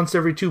out once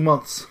every 2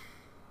 months.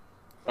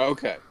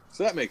 Okay,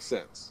 so that makes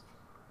sense.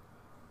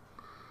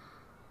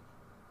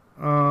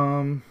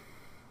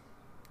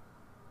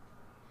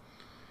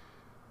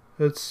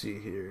 Let's see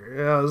here.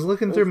 Yeah, I was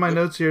looking through my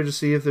notes here to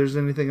see if there's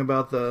anything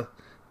about the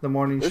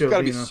morning show. There's got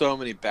to be so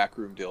many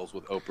backroom deals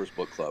with Oprah's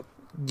Book Club.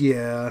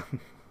 Yeah.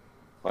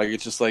 Like,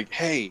 it's just like,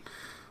 hey,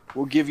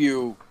 we'll give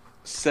you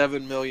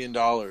 $7 million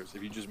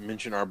if you just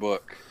mention our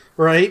book.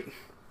 Right.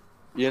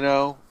 You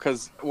know,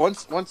 because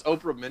once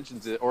Oprah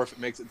mentions it, or if it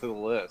makes it to the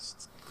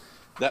list,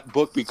 that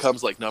book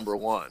becomes like number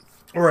one.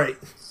 Right.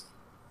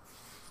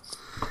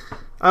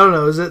 I don't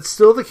know. Is that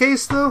still the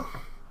case, though?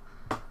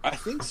 I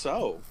think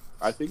so.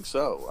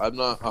 I'm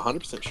not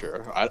 100%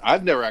 sure.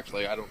 I've never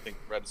actually, I don't think,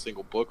 read a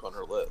single book on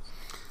her list.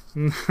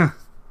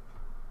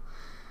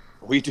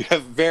 We do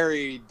have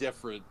very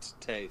different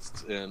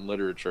tastes in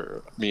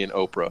literature, me and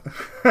Oprah.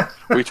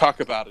 We talk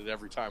about it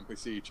every time we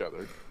see each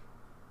other.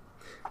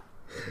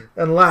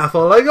 And laugh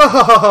all like,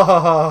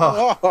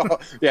 oh!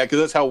 Yeah, because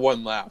that's how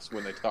one laughs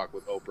when they talk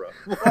with Oprah.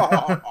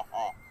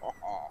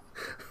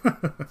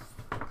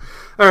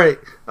 All right.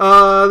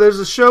 There's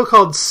a show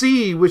called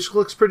C, which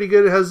looks pretty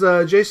good. It has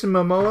Jason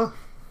Momoa.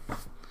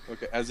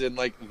 Okay, as in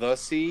like The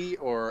Sea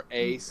or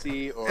A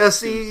C or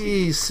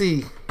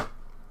SEEC.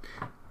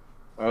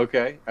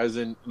 Okay, as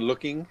in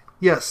looking?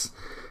 Yes.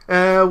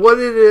 What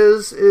it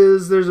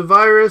is there's a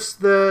virus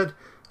that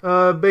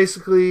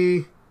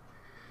basically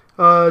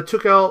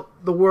took out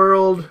the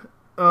world.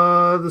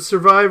 The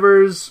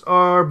survivors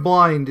are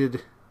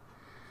blinded.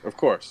 Of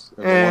course.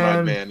 And the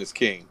one-eyed man is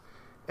king.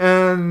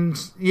 And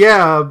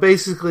yeah,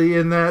 basically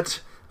in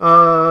that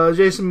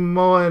Jason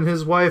Momoa and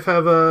his wife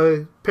have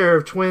a pair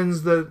of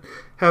twins that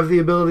have the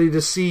ability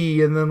to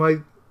see, and then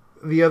like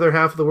the other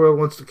half of the world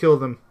wants to kill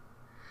them.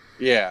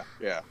 Yeah.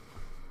 Because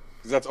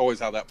that's always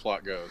how that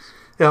plot goes.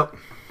 Yep.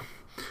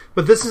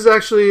 But this is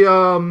actually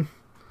from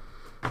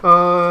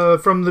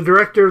the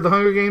director of the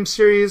Hunger Games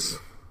series.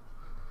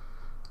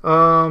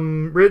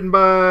 Written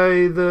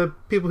by the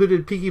people who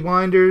did Peaky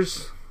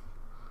Blinders.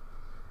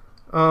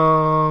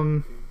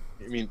 You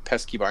mean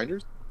Pesky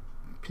Blinders?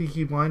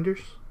 Peaky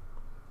Blinders?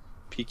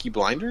 Peaky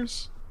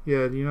Blinders?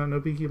 Yeah, do you not know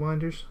Peaky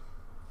Blinders?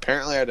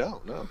 Apparently I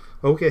don't, no.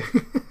 Okay.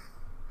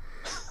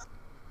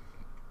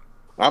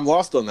 I'm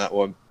lost on that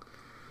one.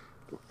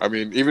 I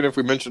mean, even if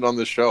we mention on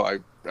this show, I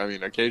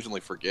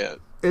occasionally forget.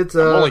 I'm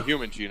only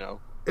human,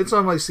 Gino. It's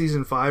on like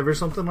season 5 or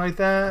something like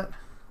that.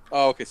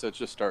 Oh, okay, so it's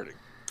just starting.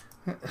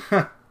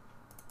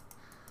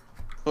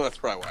 Well, that's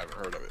probably why I haven't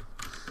heard of it.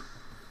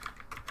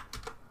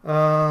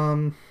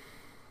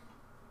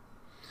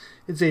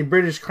 It's a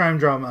British crime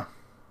drama.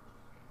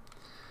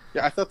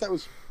 Yeah, I thought that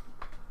was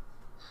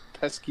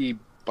Pesky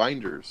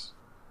Binders.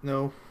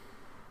 No,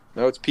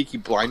 it's Peaky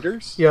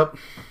Blinders? Yep.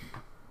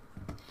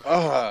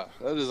 That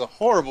is a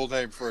horrible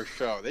name for a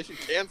show. They should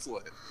cancel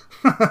it.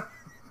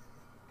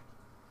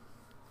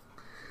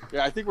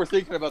 Yeah, I think we're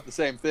thinking about the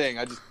same thing.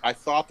 I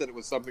thought that it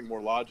was something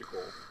more logical.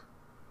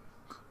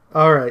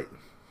 All right.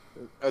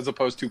 As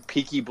opposed to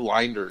Peaky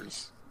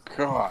Blinders.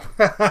 God.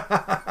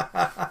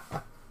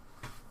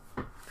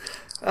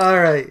 All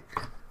right.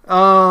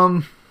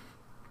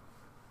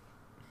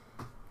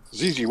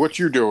 Zizi, what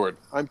you doing?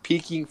 I'm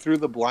peeking through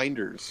the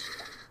blinders.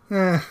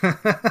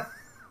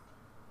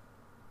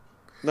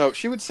 No,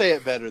 she would say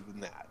it better than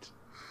that.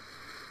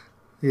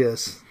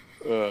 Yes.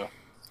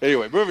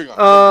 Anyway, moving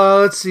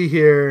on. Let's see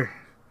here.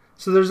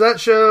 So there's that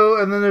show,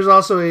 and then there's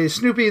also a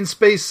Snoopy in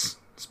Space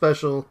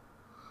special.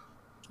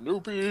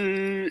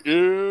 Snoopy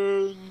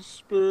in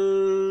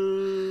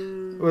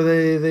space.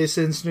 Where they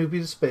send Snoopy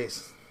to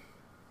space.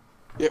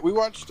 Yeah, we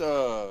watched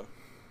the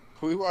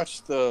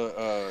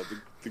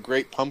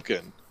Great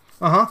Pumpkin.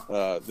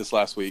 This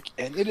last week,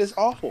 and it is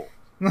awful.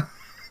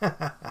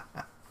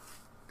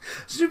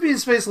 Snoopy in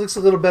Space looks a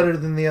little better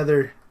than the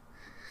other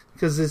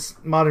because it's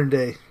modern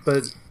day,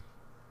 but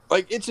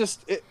like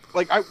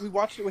we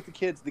watched it with the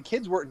kids. The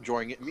kids weren't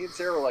enjoying it. And me and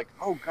Sarah were like,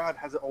 "Oh God,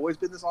 has it always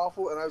been this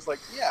awful?" And I was like,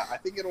 "Yeah, I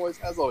think it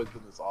has always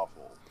been this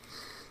awful."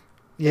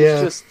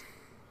 Yeah,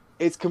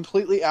 it's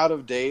completely out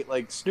of date.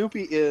 Like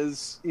Snoopy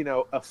is,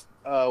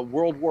 a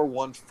World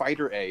War I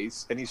fighter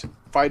ace, and he's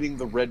fighting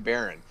the Red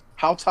Baron.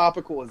 How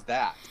topical is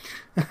that?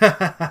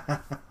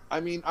 I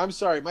mean, I'm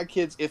sorry, my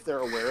kids, if they're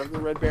aware of the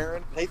Red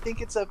Baron, they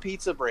think it's a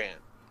pizza brand.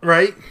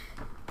 Right?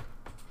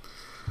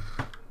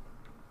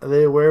 Are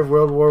they aware of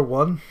World War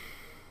I?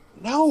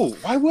 No,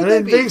 why would I they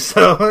didn't be? think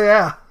so,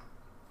 yeah.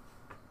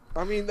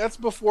 I mean, that's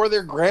before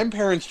their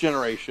grandparents'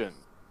 generation.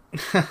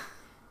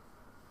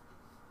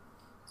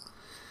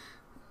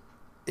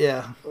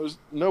 Yeah. There's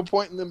no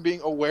point in them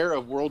being aware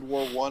of World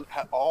War I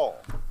at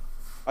all.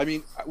 I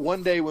mean,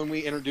 one day when we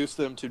introduce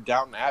them to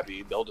Downton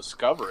Abbey, they'll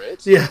discover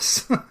it.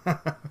 Yes.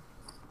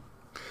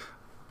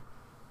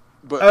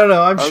 But I don't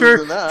know. I'm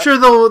sure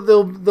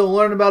they'll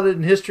learn about it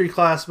in history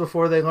class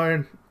before they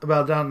learn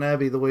about Downton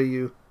Abbey the way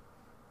you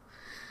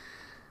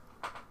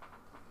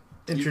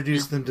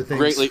introduce them to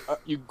things.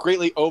 You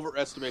greatly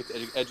overestimate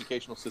the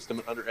educational system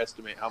and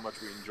underestimate how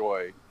much we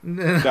enjoy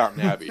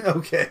Downton Abbey.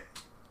 Okay.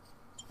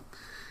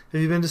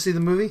 Have you been to see the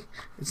movie?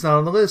 It's not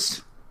on the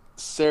list.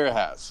 Sarah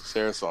has.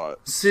 Sarah saw it.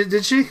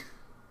 Did she?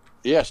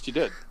 Yeah, she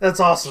did. That's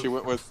awesome. She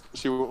went with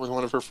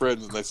one of her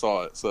friends and they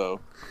saw it.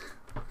 So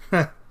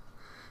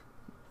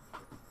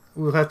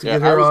we'll have to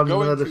get her on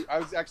another. I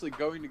was actually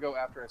going to go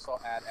after I saw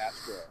Ad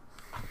Astra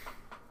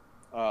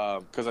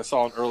because I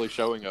saw an early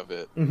showing of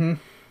it, and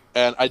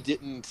I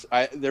didn't.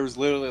 There was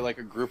literally like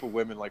a group of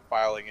women like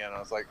filing in. I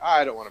was like,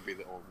 I don't want to be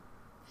the old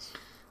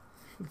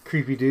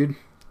creepy dude.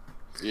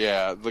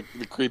 Yeah, the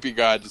creepy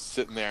guy just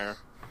sitting there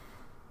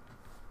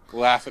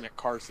laughing at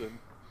Carson.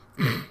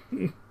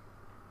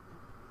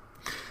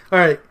 All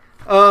right,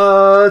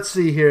 let's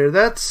see here.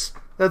 That's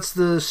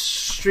the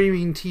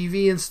streaming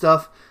TV and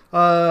stuff.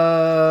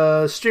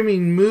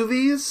 Streaming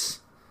movies.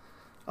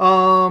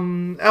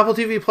 Apple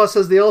TV Plus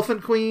has The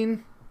Elephant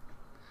Queen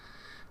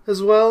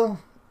as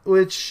well,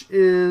 which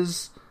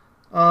is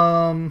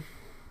it's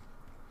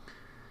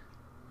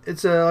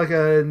like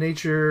a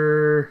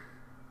nature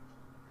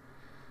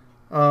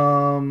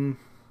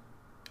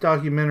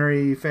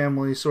documentary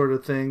family sort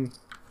of thing.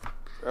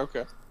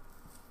 Okay.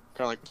 Kind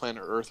of like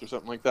Planet Earth or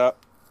something like that.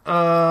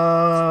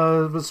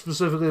 But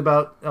specifically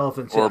about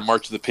elephants. Or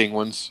March of the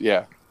Penguins,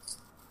 yeah.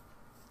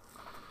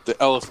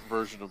 The elephant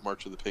version of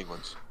March of the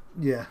Penguins.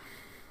 Yeah.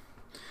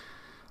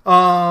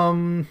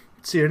 Let's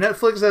see here.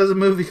 Netflix has a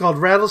movie called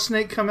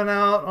Rattlesnake coming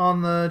out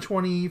on the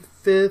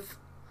 25th,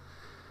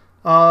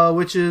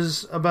 which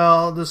is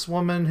about this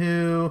woman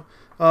who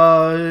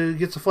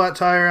gets a flat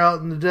tire out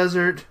in the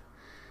desert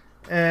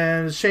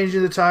and is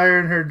changing the tire,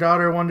 and her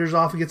daughter wanders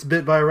off and gets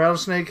bit by a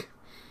rattlesnake.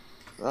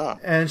 Ah.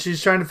 And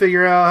she's trying to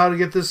figure out how to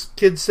get this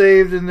kid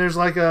saved, and there's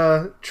like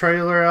a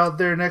trailer out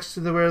there next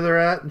to where they're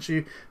at, and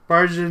she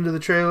barges into the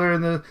trailer,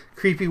 and the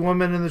creepy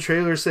woman in the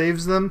trailer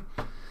saves them.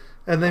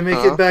 and they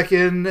make it back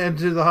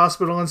into the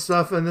hospital and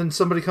stuff, and then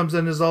somebody comes in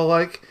and is all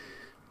like,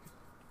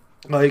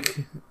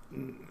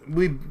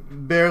 we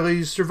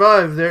barely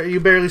survived there. You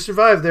barely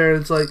survived there,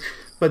 and it's like,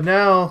 but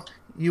now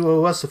you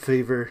owe us a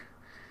favor,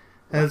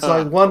 and it's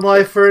like one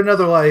life for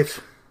another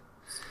life,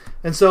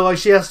 and so like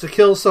she has to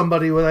kill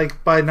somebody with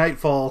like by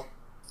nightfall.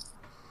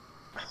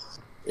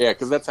 Yeah,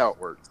 because that's how it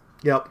works.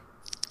 Yep.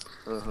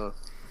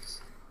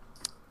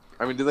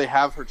 I mean, do they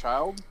have her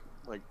child?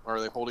 Like,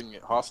 are they holding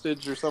it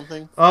hostage or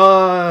something?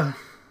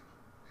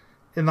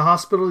 In the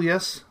hospital,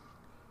 yes.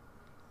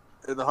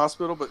 In the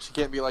hospital, but she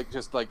can't be like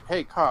just like,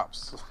 hey,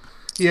 cops.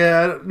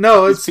 Yeah,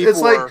 no, it's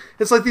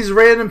like these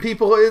random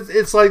people.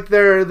 It's like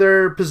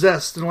they're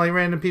possessed, and like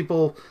random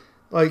people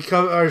like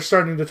are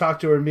starting to talk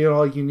to her and being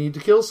like, "You need to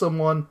kill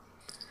someone."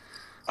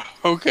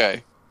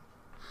 Okay.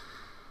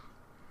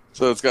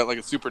 So it's got like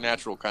a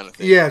supernatural kind of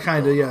thing. Yeah,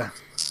 kind of. Yeah.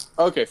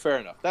 Okay, fair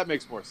enough. That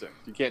makes more sense.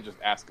 You can't just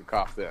ask a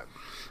cop then.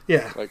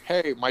 Yeah. Like,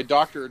 hey, my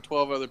doctor and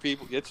 12 other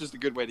people. It's just a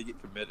good way to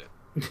get committed.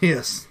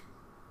 Yes.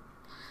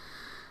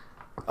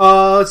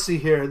 Let's see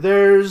here.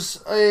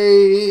 There's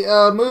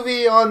a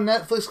movie on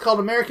Netflix called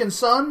American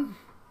Son,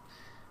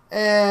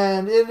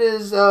 and it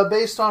is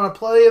based on a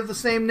play of the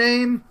same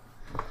name.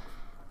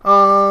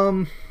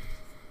 The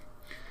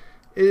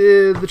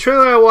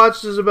trailer I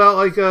watched is about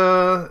like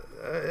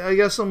I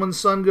guess someone's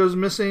son goes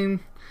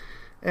missing,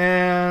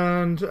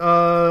 and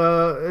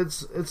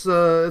it's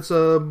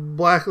a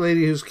black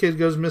lady whose kid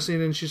goes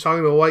missing, and she's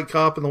talking to a white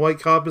cop, and the white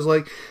cop is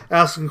like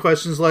asking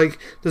questions like,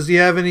 does he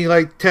have any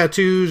like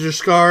tattoos or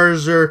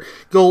scars or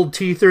gold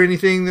teeth or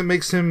anything that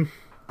makes him?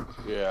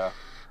 Yeah.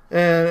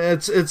 And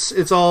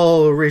it's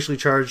all racially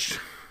charged,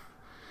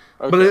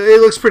 but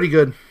it looks pretty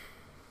good.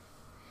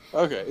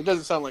 Okay, it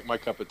doesn't sound like my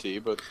cup of tea,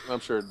 but I'm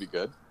sure it'd be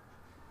good.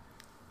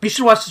 You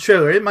should watch the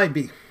trailer. It might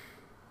be.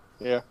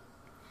 Yeah.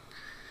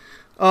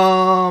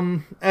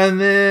 And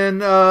then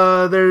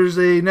there's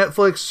a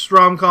Netflix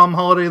rom-com,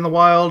 Holiday in the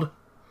Wild,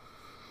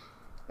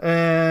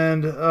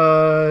 and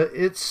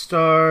it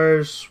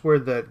stars,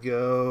 where'd that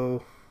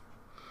go?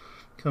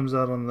 Comes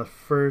out on the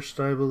 1st,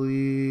 I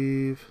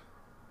believe.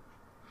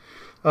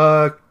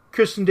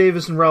 Kristen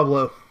Davis and Rob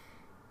Lowe.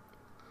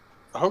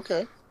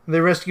 Okay. They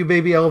rescue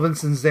baby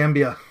elephants in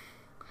Zambia,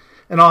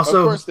 and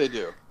also, of course they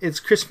do. It's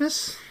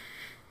Christmas.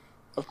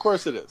 Of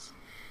course it is.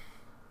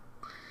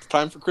 It's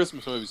time for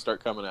Christmas movies to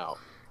start coming out.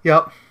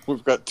 Yep.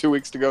 We've got 2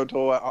 weeks to go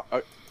till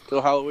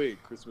Halloween.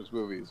 Christmas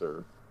movies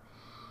are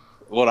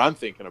what I'm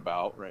thinking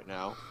about right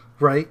now.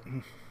 Right.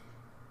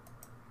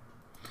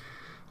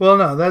 Well,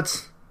 no,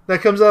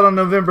 that comes out on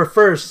November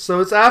 1st, so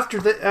it's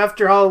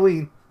after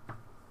Halloween.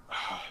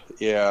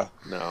 Yeah,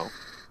 no.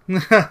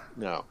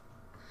 No,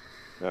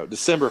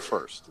 December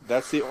 1st.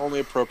 That's the only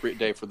appropriate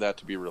day for that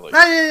to be released.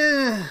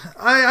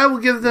 I will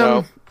give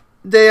them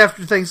day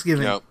after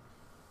Thanksgiving. No.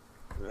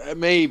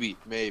 Maybe.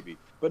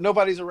 But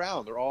nobody's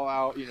around. They're all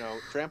out,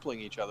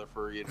 trampling each other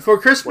for, for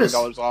Christmas.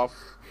 $20 off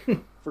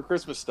for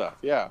Christmas stuff.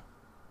 Yeah.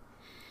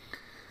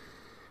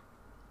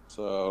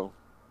 So,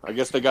 I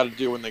guess they got to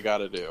do what they got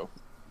to do.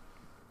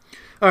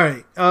 All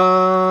right.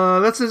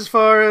 That's as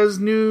far as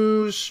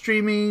news,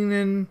 streaming,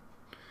 and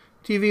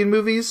TV and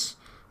movies.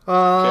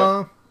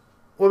 Okay.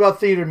 What about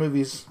theater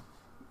movies?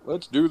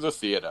 Let's do the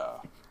theater.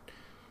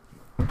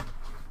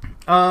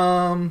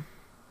 Let's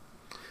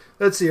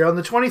see. On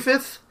the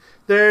 25th,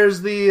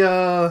 there's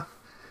the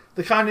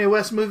Kanye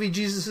West movie,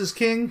 Jesus is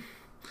King.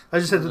 I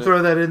just had to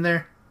throw that in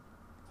there.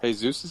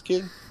 Jesus is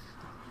King?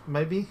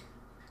 Maybe.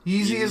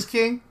 Yeezy is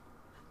King?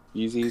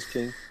 Yeezy is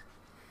King?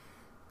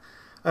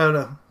 I don't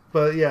know.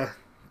 But yeah,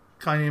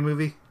 Kanye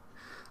movie.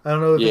 I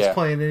don't know if it's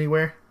playing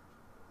anywhere.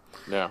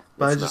 No,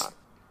 but I just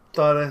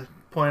thought I'd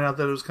point out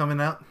that it was coming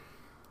out.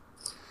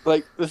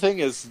 Like, the thing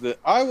is that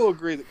I will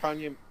agree that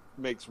Kanye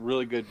makes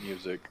really good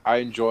music. I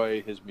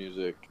enjoy his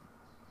music.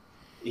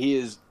 He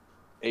is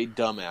a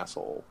dumb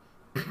asshole.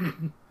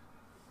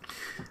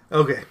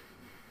 Okay.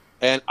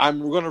 And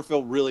I'm going to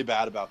feel really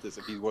bad about this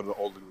if he's one of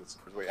the older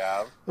listeners we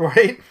have.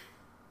 Right?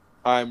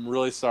 I'm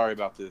really sorry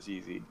about this,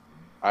 Yeezy.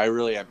 I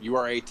really am. You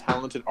are a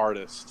talented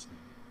artist,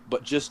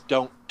 but just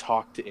don't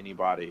talk to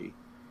anybody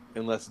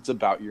unless it's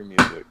about your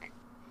music.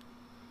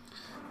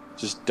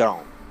 Just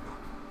don't.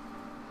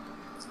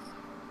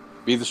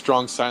 Be the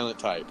strong, silent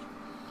type.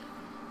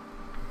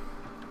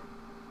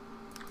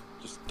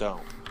 Just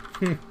don't.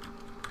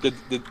 Did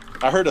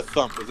I heard a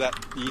thump? Was that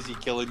Yeezy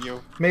killing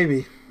you?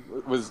 Maybe.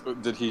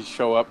 Did he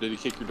show up? Did he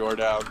kick your door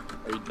down?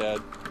 Are you dead?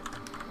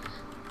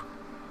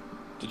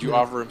 Did you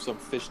offer him some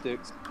fish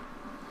sticks?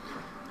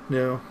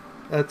 No.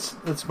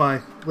 That's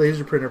my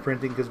laser printer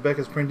printing, because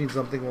Becca's printing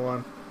something while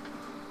I'm...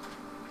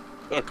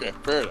 Okay,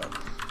 fair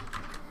enough.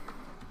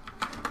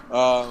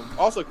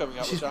 Also coming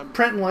out, she's which I'm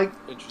printing like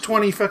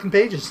 20 fucking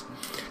pages.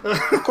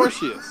 Of course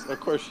she is.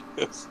 Of course she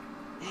is.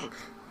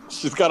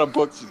 She's got a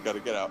book she's got to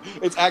get out.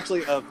 It's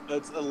actually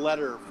it's a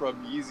letter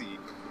from Yeezy.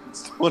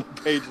 It's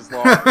 20 pages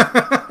long.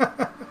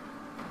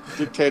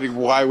 Dictating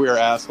why we are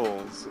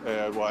assholes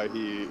and why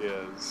he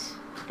is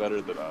better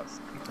than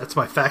us. That's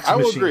my fax machine.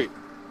 I will agree.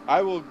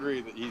 I will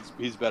agree that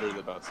he's better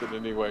than us in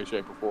any way,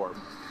 shape, or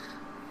form.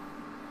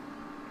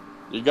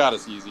 You got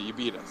us easy. You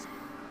beat us.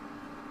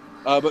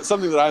 But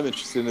something that I'm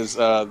interested in is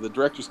the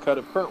director's cut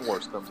of Current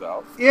Wars comes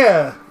out.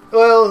 Yeah.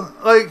 Well,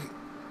 like,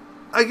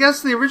 I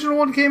guess the original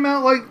one came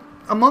out like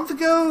a month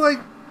ago, like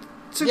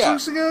 6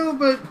 weeks ago,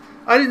 but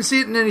I didn't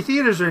see it in any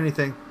theaters or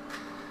anything.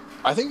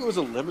 I think it was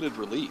a limited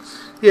release.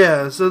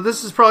 Yeah, so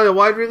this is probably a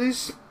wide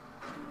release.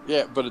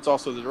 Yeah, but it's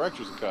also the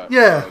director's cut.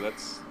 Yeah, so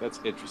that's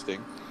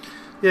interesting.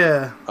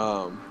 Yeah,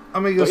 I'm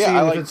gonna go see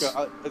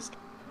it's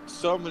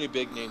so many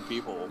big name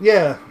people.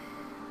 Yeah,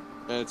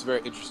 and it's a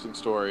very interesting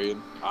story,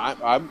 and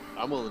I'm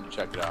willing to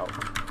check it out.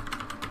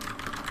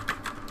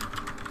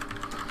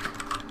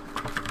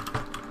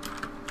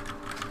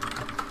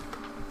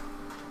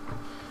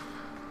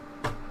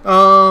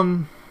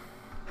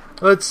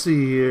 Let's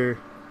see here.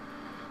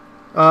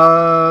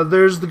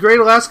 There's the Great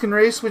Alaskan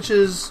Race, which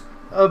is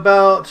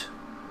about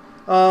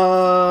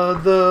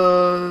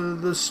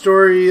the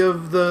story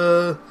of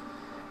the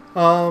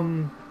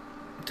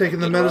taking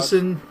the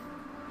medicine.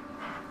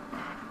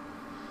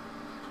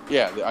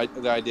 Yeah, the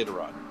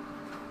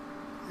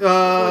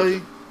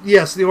Iditarod.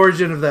 Yes, the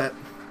origin of that.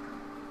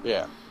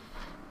 Yeah.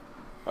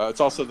 It's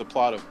also the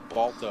plot of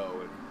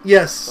Balto and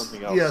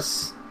something else.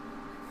 Yes.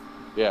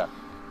 Yeah.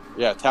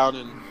 Yeah, town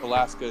in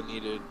Alaska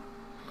needed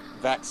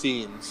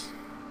vaccines,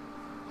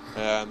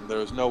 and there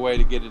was no way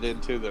to get it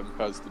into them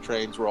because the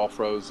trains were all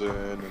frozen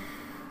and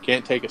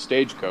can't take a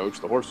stagecoach.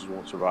 The horses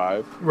won't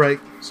survive. Right.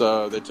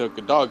 So they took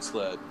a dog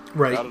sled.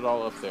 Right. Got it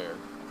all up there.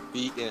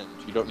 The end.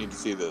 You don't need to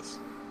see this.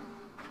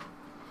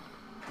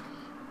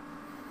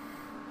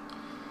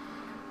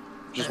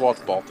 Just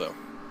watch Balto.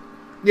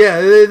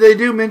 Yeah, they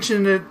do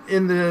mention it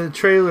in the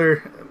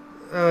trailer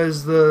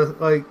as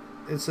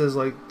it says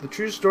the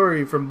true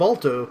story from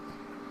Balto.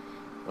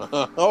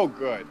 Oh,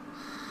 good.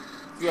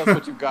 See, that's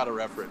what you've got to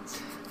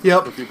reference.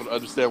 Yep. For people to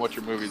understand what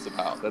your movie's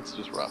about. That's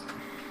just rough.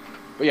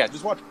 But yeah,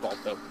 just watch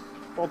Balto.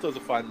 Balto's a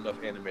fine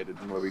enough animated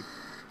movie.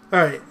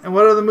 All right, and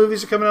what other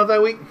movies are coming out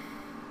that week?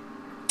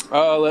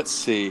 Let's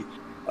see.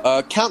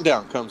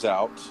 Countdown comes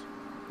out,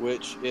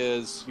 which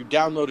is you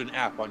download an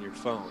app on your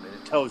phone and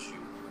it tells you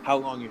how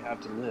long you have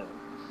to live.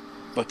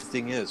 But the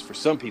thing is, for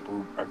some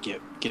people are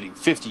getting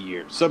 50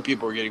 years. Some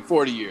people are getting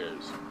 40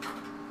 years.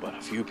 But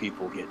a few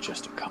people get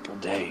just a couple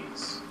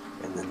days.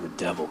 And then the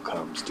devil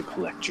comes to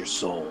collect your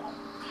soul.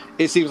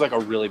 It seems like a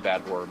really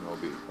bad horror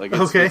movie.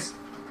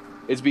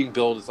 It's being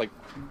billed as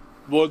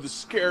one of the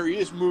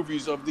scariest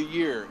movies of the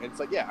year. And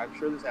it's yeah, I'm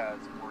sure this has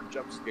more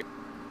jump scares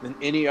than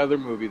any other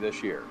movie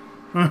this year.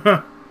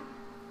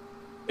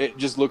 It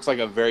just looks like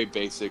a very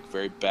basic,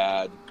 very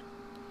bad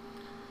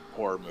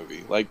horror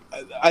movie.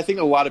 I think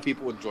a lot of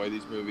people enjoy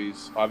these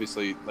movies.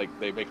 Obviously,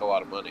 they make a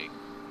lot of money,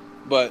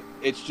 but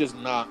it's just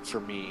not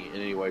for me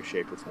in any way,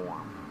 shape, or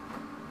form.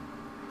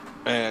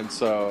 And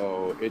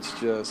so it's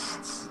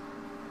just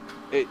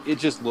it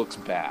just looks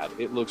bad.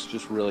 It looks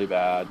just really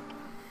bad.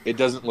 It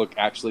doesn't look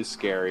actually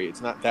scary. It's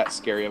not that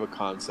scary of a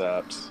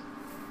concept.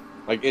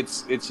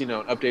 It's an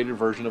updated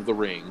version of The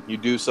Ring. You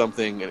do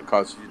something and it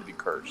causes you to be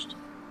cursed.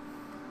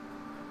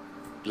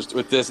 Just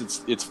with this,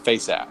 it's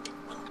face app.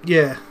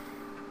 Yeah.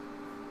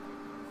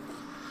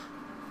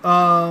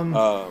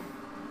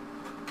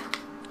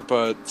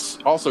 But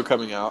also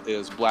coming out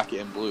is Black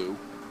and Blue,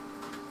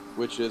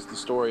 which is the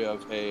story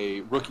of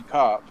a rookie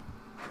cop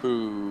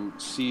who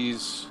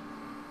sees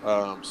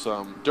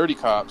some dirty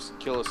cops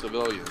kill a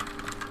civilian,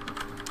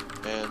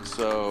 and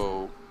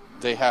so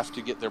they have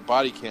to get their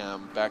body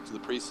cam back to the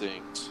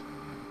precinct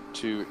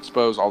to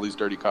expose all these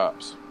dirty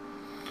cops.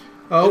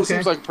 Oh,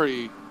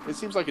 okay. It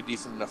seems like a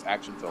decent enough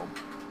action film.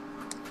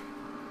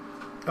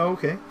 Oh,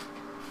 okay.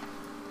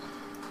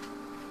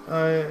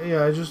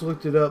 Yeah, I just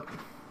looked it up.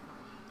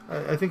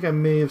 I think I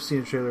may have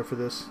seen a trailer for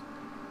this.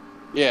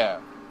 Yeah.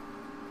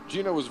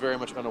 Gino was very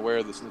much unaware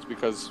of this, and it's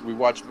because we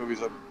watch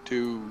movies on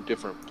 2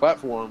 different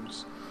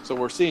platforms, so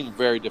we're seeing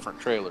very different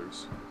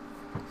trailers.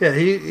 Yeah,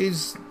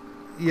 he's...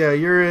 Yeah,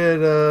 you're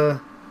at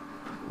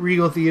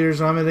Regal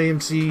Theaters, I'm at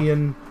AMC,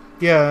 and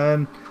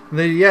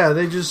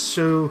they just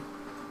show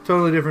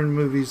totally different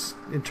movies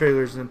in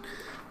trailers, and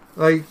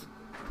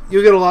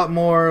you'll get a lot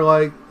more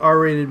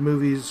R-rated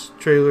movies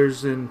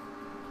trailers in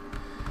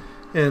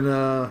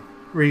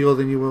Regal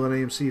than you will in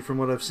AMC from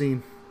what I've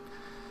seen.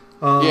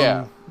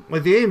 Yeah. The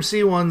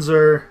AMC ones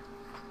are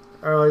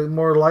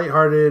more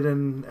lighthearted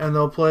and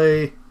they'll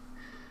play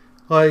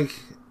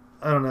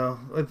I don't know.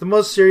 The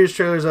most serious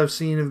trailers I've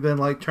seen have been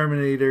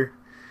Terminator,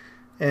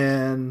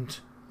 and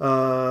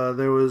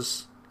there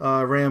was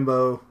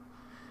Rambo,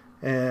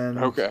 and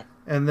okay.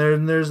 And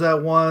then there's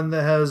that one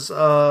that has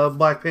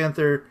Black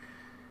Panther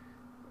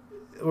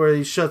where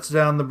he shuts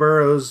down the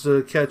boroughs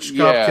to catch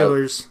cop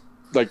killers.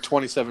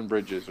 27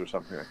 Bridges or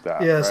something like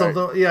that. Yeah, right?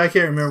 something. Yeah, I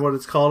can't remember what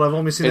it's called. I've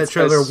only seen that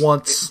trailer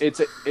once.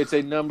 It's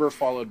a number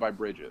followed by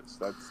bridges.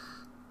 That's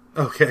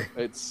okay.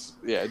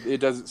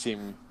 It doesn't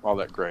seem all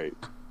that great.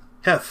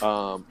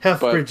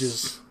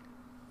 Bridges.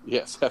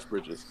 Yes, Hef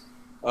Bridges.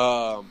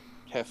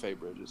 Hefe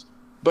Bridges.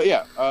 But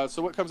yeah,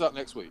 so what comes out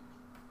next week?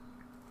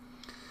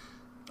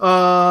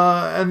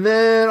 And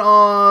then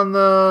on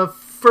the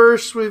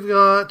first, we've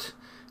got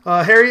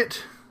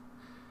Harriet,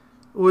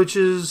 which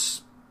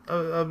is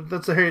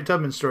that's a Harriet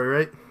Tubman story,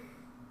 right?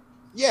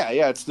 Yeah,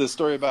 it's the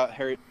story about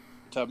Harriet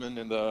Tubman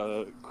and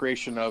the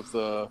creation of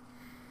the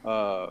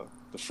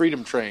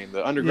Freedom Train,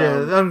 the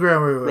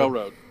Underground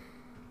Railroad.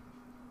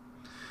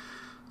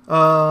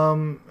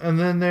 And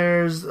then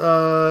there's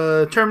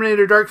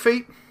Terminator: Dark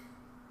Fate,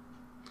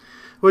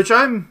 which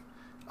I'm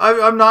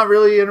not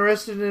really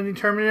interested in any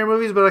Terminator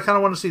movies, but I kind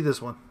of want to see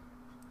this one.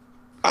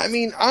 I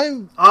mean,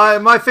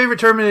 my favorite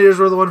Terminators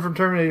were the one from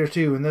Terminator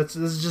 2, and this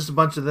is just a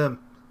bunch of them.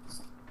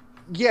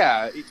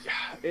 Yeah,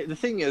 the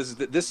thing is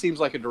that this seems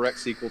like a direct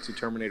sequel to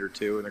Terminator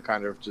 2, and they're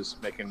kind of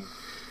just making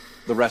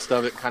the rest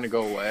of it kind of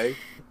go away.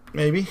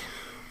 Maybe.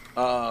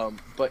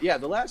 But yeah,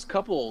 the last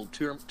couple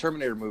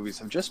Terminator movies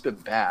have just been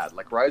bad.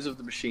 Like Rise of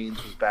the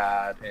Machines was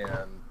bad,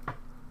 and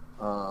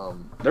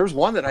there was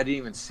one that I didn't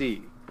even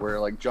see where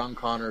like John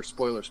Connor,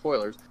 spoilers,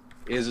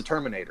 is a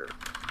Terminator.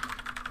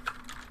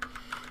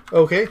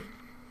 Okay.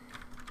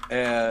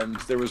 And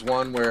there was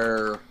one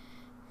where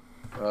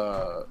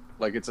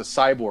like it's a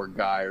cyborg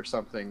guy or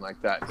something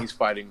like that, and he's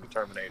fighting the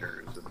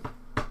Terminators,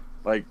 and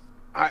like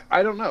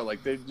I don't know,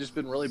 like they've just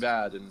been really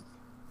bad. And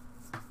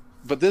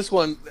but this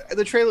one,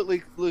 the trailer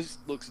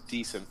looks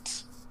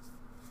decent,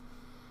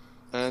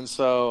 and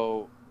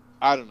so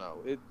I don't know.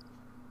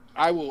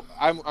 I'm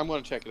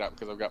going to check it out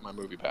because I've got my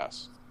movie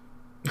pass.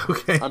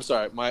 Okay. I'm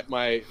sorry,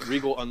 my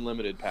Regal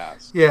Unlimited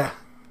pass. Yeah.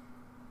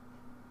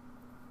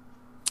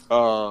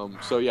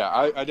 So yeah,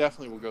 I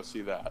definitely will go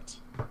see that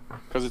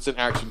because it's an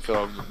action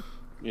film.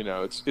 You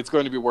know, it's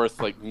going to be worth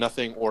like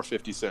nothing or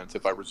 50 cents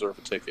if I reserve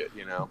a ticket.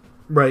 You know,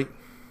 right?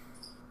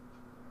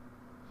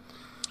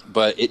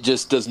 But it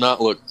just does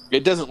not look.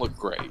 It doesn't look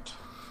great.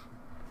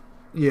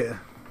 Yeah,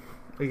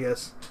 I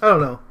guess. I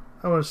don't know.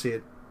 I want to see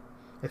it.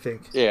 I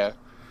think. Yeah.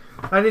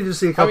 I need to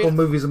see a couple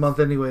movies a month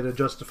anyway to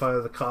justify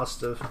the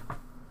cost of.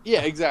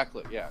 Yeah,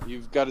 exactly. Yeah,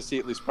 you've got to see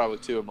at least probably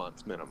 2 a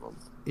month minimum.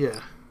 Yeah.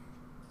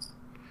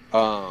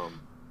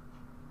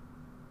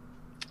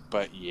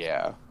 But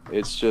yeah,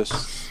 it's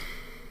just.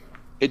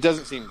 It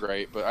doesn't seem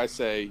great, but I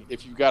say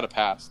if you've got a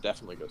pass,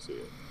 definitely go see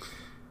it.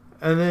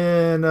 And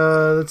then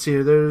let's see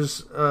here.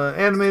 There's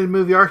animated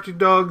movie Arctic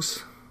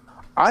Dogs.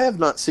 I have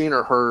not seen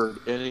or heard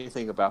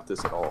anything about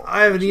this at all.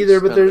 I haven't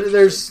either, but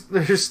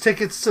there's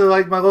tickets to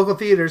like my local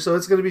theater, so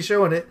it's going to be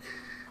showing it.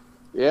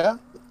 Yeah.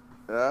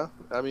 I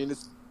mean,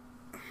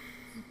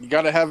 you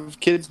got to have a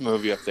kids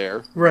movie up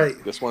there, right?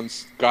 This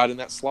one's got in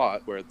that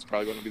slot where it's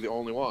probably going to be the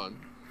only one.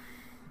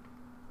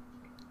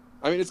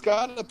 I mean, it's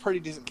got a pretty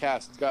decent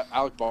cast. It's got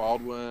Alec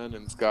Baldwin,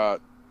 and it's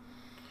got,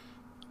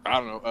 I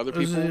don't know, other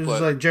people. It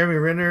was like Jeremy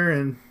Renner,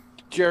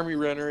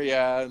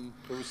 yeah, and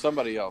there was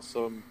somebody else,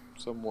 some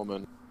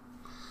woman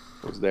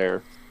was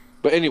there.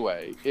 But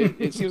anyway,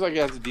 it seems like it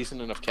has a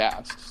decent enough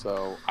cast,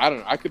 so I don't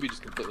know. I could be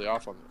just completely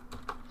off on it.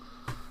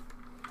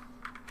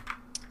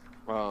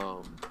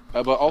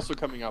 But also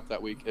coming out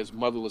that week is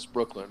Motherless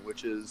Brooklyn,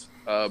 which is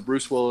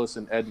Bruce Willis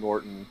and Ed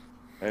Norton.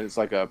 And it's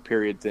like a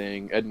period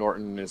thing. Ed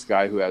Norton is a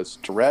guy who has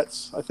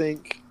Tourette's, I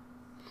think.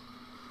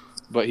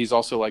 But he's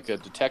also like a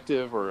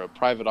detective or a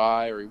private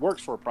eye, or he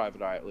works for a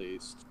private eye at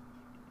least.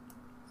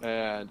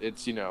 And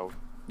it's, you know,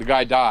 the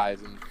guy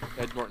dies, and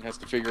Ed Norton has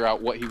to figure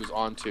out what he was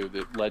onto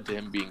that led to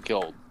him being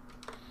killed.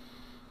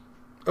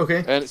 Okay.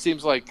 And it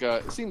seems like,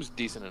 it seems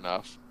decent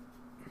enough.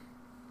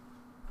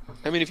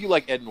 I mean, if you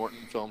like Ed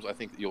Norton films, I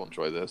think that you'll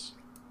enjoy this.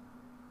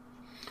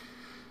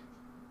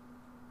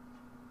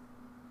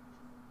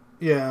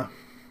 Yeah.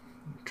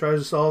 Tries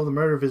to solve the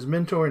murder of his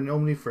mentor and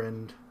only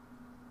friend.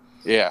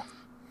 Yeah.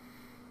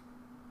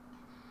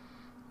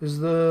 Who's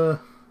the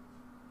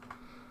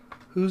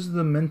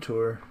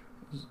mentor?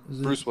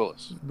 Is Bruce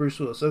Willis. Bruce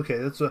Willis. Okay,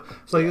 it's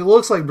like it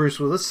looks like Bruce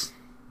Willis.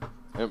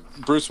 And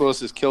Bruce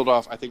Willis is killed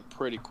off, I think,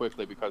 pretty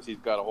quickly because he's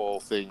got a whole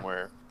thing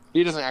where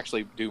he doesn't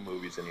actually do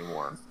movies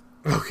anymore.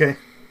 Okay.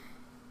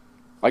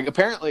 Like,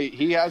 apparently,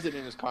 he has it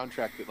in his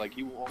contract that, like,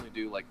 he will only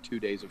do, like, 2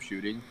 days of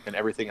shooting, and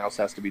everything else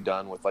has to be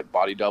done with, like,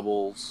 body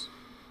doubles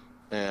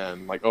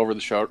and, like,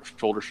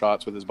 over-the-shoulder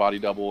shots with his body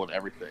double and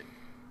everything.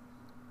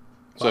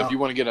 So wow. if you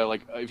want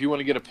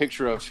to get a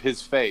picture of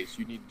his face,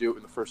 you need to do it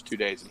in the first 2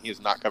 days, and he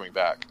is not coming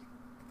back.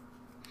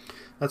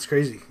 That's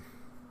crazy.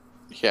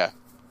 Yeah.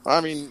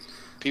 I mean,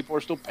 people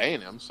are still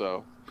paying him,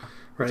 so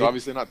it's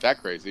obviously not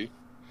that crazy.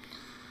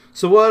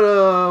 So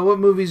what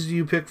movies do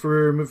you pick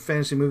for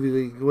Fantasy Movie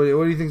League? What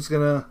do you think is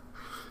gonna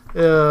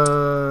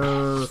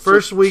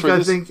first week?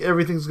 I think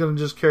everything's gonna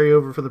just carry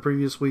over for the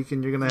previous week,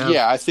 and you're gonna have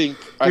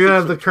you're gonna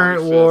have the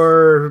Current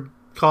War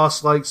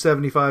cost like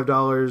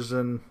 $75,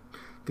 and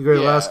the Great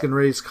Alaskan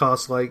Race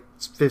costs like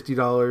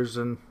 $50,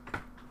 and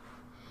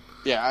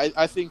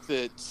I think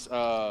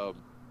that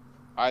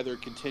either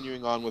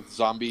continuing on with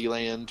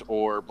Zombieland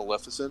or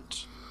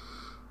Maleficent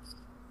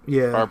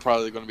are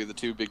probably going to be the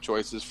two big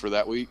choices for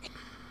that week.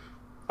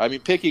 I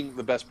mean, picking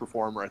the best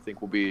performer, I think,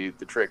 will be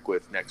the trick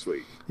with next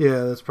week.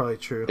 Yeah, that's probably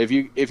true. If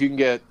you can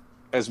get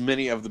as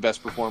many of the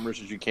best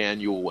performers as you can,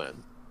 you will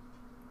win.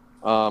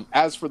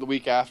 As for the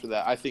week after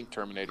that, I think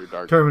Terminator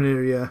Dark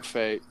yeah.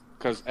 Fate,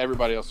 because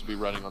everybody else will be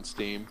running on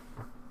Steam.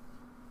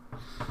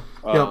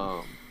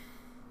 Yep.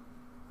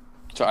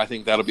 So I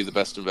think that'll be the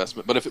best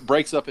investment. But if it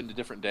breaks up into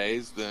different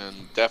days, then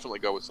definitely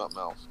go with something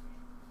else.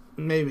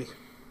 Maybe.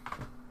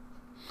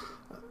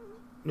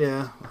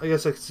 Yeah, I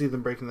guess I could see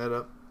them breaking that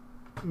up.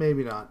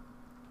 Maybe not.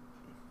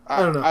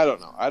 I don't know. I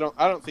don't know.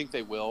 I don't think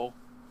they will.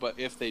 But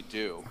if they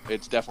do,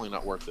 it's definitely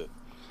not worth it.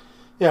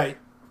 Yeah.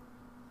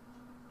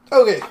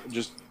 Okay.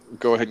 Just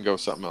go ahead and go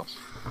with something else.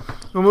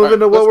 We'll move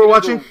into what we're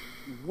watching.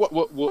 What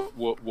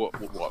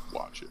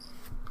watch it?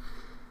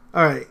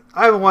 All right.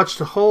 I haven't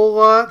watched a whole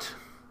lot.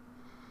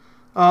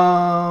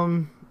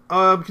 I'm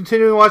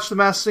continuing to watch The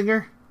Masked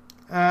Singer,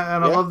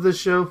 and I love this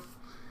show.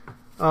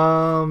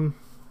 I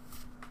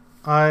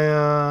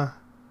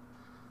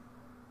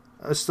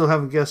still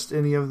haven't guessed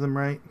any of them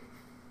right.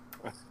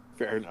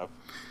 Fair enough.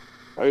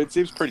 I mean, it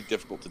seems pretty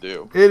difficult to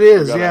do. It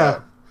is,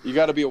 yeah. You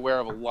got to be aware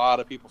of a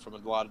lot of people from a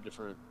lot of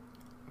different.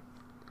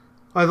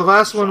 The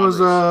last genres.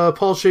 One was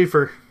Paul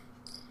Schaefer.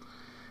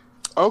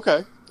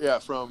 Okay, yeah,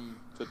 from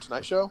the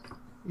Tonight Show.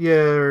 Yeah,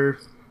 or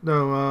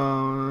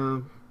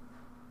no,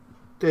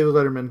 David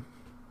Letterman.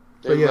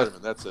 David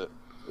Letterman, that's it.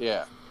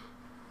 Yeah.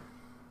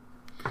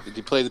 Did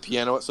he play the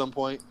piano at some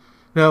point?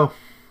 No.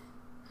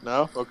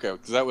 No? Okay,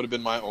 because that would have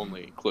been my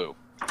only clue.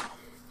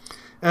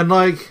 And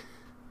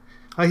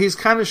he's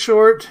kind of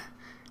short,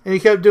 and he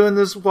kept doing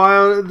this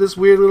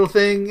weird little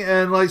thing,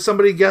 and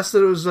somebody guessed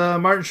that it was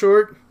Martin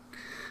Short.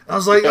 I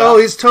was like, oh,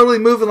 he's totally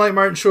moving like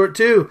Martin Short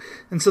too,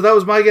 and so that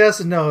was my guess,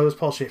 and no, it was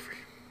Paul Schaefer.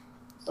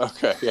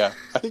 Okay, yeah,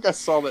 I think I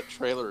saw that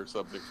trailer or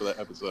something for that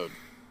episode.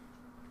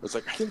 It was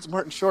like, I think it's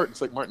Martin Short.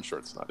 It's like Martin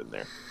Short's not in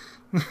there.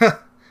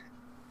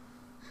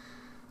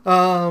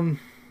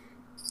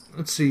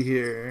 Let's see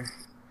here.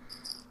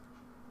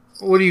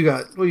 What do you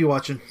got? What are you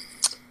watching?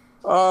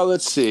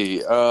 Let's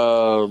see.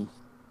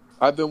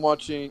 I've been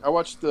watching. I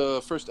watched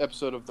the first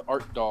episode of the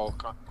Art Doll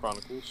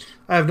Chronicles.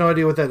 I have no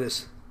idea what that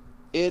is.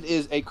 It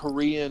is a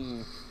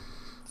Korean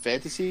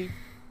fantasy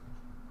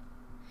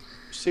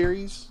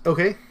series.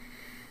 Okay.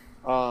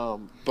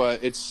 But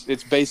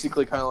it's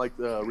basically kind of like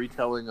the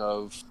retelling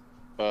of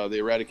the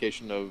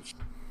eradication of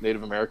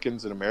Native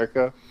Americans in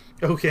America.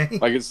 Okay.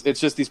 It's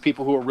just these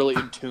people who are really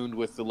in tune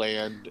with the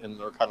land and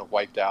they're kind of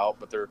wiped out,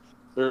 but they're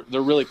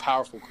really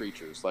powerful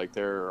creatures.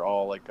 They're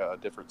all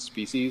different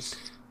species.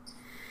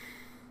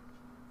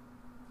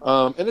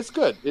 And it's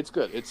good. It's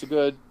good. It's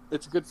a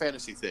good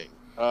fantasy thing.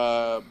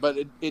 But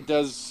it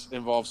does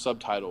involve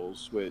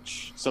subtitles,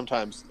 which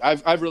sometimes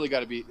I've really got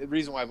to be. The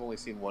reason why I've only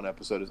seen one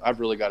episode is I've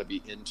really got to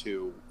be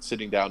into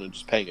sitting down and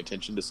just paying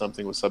attention to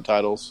something with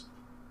subtitles.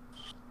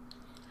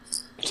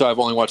 So I've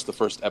only watched the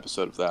first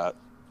episode of that.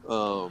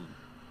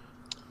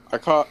 I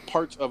caught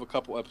parts of a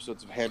couple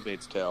episodes of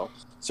Handmaid's Tale.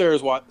 Sarah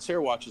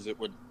watches it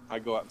when I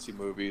go out and see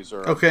movies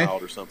or I'm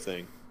out or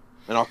something,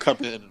 and I'll come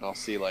in and I'll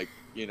see the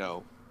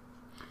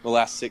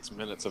last 6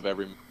 minutes of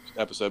every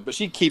episode. But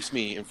she keeps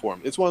me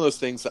informed. It's one of those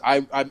things that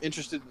I'm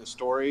interested in the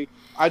story.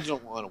 I just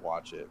don't want to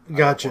watch it.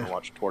 Gotcha. I don't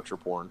want to watch torture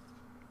porn.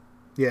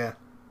 Yeah.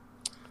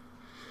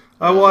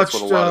 I watched.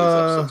 That's what a lot of these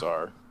episodes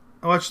are.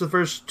 I watched the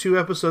first 2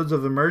 episodes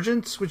of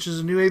Emergence, which is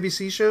a new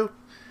ABC show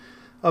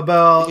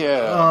about.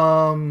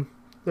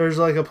 There's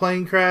a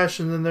plane crash,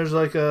 and then there's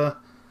a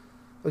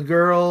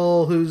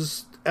girl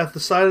who's at the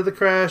side of the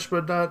crash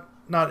but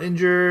not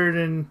injured,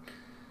 and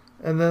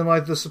then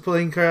the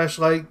plane crash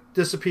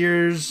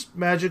disappears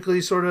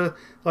magically, sort of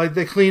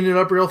they clean it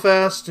up real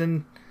fast,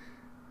 and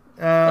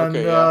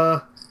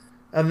then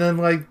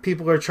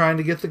people are trying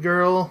to get the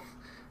girl,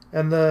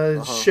 and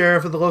the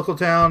sheriff of the local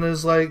town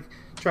is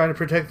trying to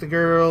protect the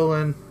girl,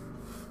 and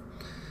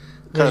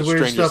there's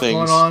weird stuff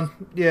going on.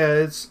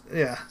 Yeah.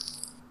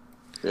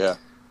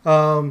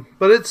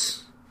 But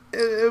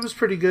it was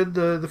pretty good.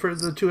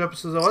 The 2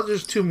 episodes I watched.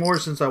 There's 2 more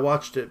since I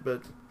watched it,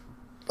 but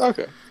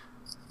okay.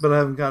 But I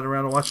haven't gotten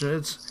around to watching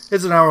it.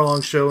 It's an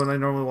hour-long show, and I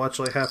normally watch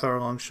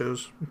half-hour-long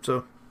shows.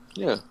 So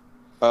yeah,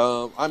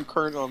 I'm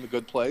current on The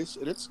Good Place,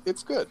 and it's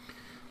good.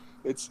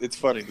 It's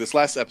funny. This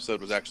last episode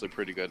was actually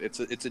pretty good. It's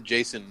a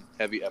Jason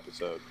heavy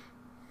episode,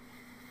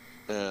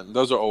 and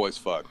those are always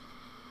fun.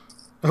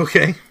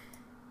 Okay.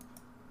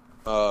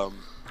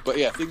 But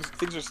yeah,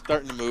 things are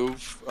starting to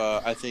move.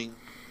 I think.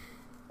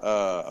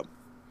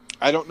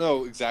 I don't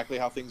know exactly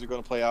how things are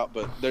going to play out,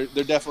 but they're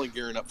definitely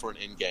gearing up for an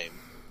end game.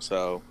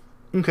 So.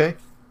 Okay.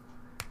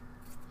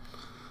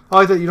 I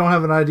like that you don't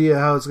have an idea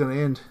how it's going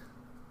to end.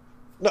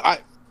 No,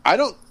 I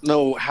don't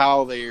know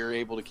how they are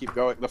able to keep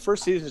going. The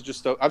first season is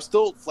just I'm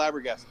still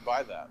flabbergasted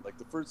by that.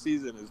 The first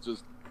season is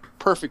just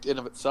perfect in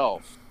of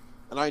itself,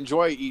 and I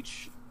enjoy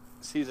each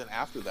season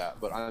after that.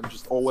 But I'm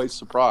just always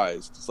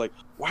surprised. It's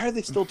why are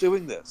they still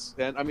doing this?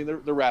 And I mean,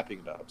 they're wrapping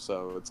it up,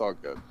 so it's all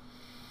good.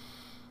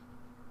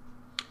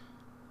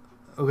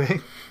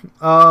 Okay.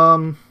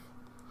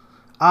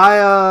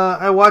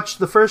 I watched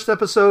the first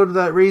episode of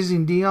that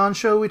Raising Dion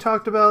show we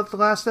talked about the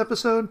last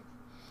episode.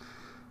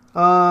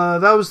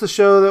 That was the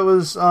show that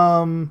was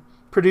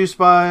produced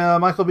by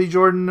Michael B.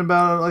 Jordan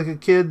about a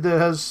kid that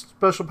has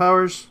special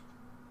powers.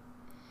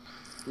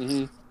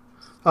 Mm-hmm.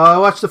 I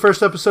watched the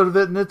first episode of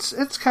it, and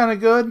it's kind of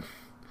good.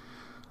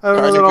 I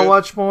don't know that I'll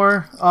watch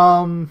more.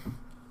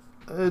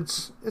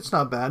 It's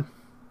not bad.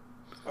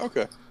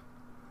 Okay.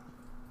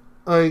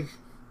 Like,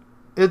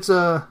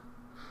 there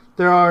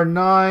are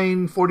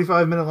 9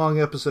 45-minute long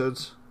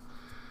episodes.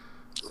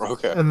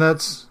 Okay. And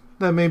that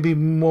may be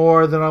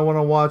more than I want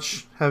to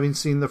watch having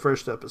seen the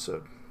first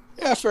episode.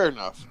 Yeah, fair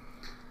enough.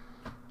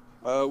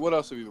 What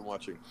else have you been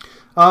watching?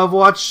 I've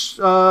watched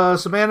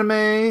some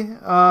anime.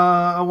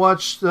 I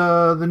watched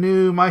the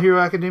new My Hero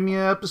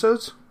Academia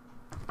episodes.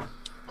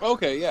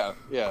 Okay, yeah.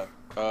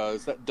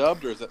 Is that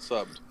dubbed or is that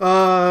subbed?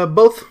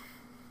 Both.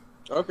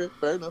 Okay,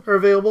 fair enough. Are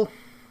available.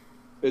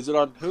 Is it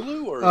on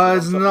Hulu or?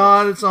 It's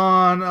not. It's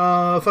on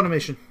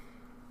Funimation.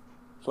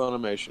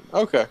 Funimation.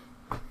 Okay.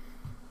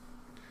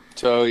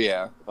 So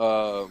yeah,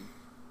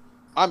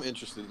 I'm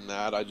interested in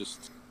that. I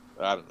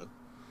don't know.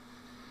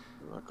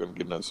 I'm not going to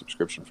get another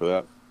subscription for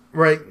that.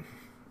 Right.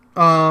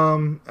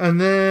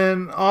 And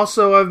then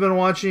also I've been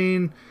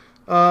watching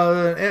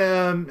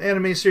an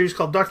anime series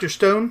called Dr.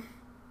 Stone.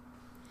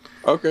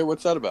 Okay,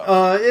 what's that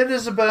about? It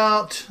is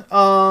about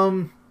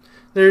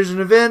there's an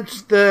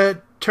event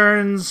that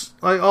turns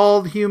like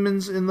all the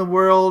humans in the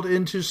world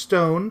into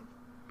stone.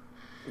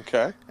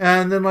 Okay.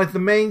 And then like the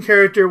main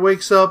character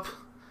wakes up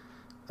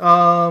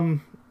like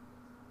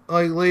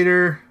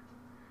later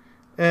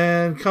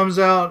and comes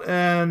out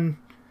and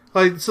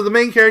like so the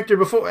main character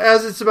before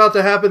as it's about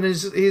to happen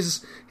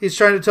he's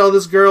trying to tell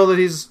this girl that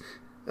he's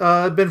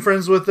been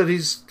friends with that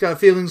he's got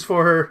feelings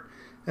for her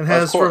and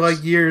has for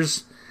like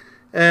years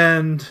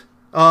and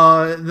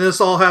this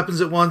all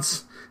happens at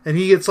once and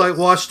he gets like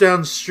washed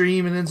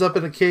downstream and ends up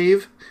in a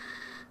cave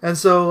and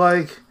so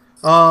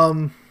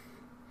so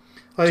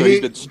he's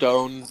been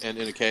stoned and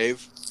in a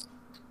cave.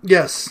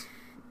 Yes.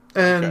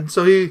 And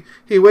so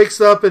he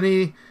wakes up and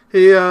he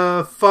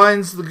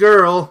finds the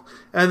girl,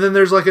 and then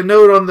there's like a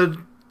note on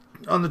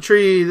the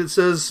tree that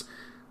says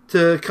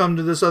to come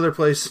to this other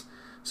place.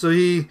 So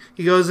he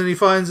goes and he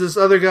finds this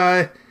other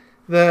guy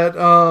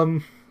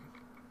that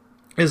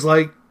is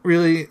like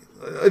really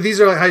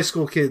these are like high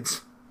school kids.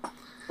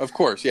 Of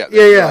course, yeah.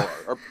 Yeah.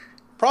 Or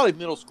probably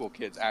middle school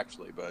kids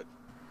actually, but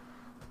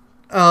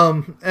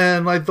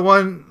and like the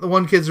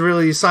one kid's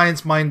really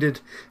science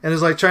minded and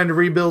is like trying to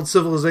rebuild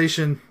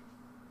civilization.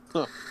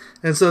 Huh.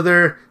 And so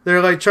they're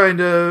like trying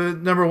to,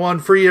 number one,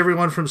 free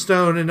everyone from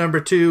stone, and number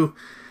two,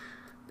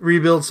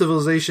 rebuild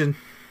civilization.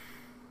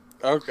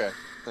 Okay.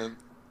 And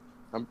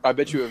I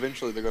bet you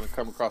eventually they're going to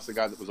come across the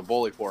guy that was a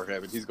bully for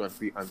him, and he's going to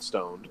be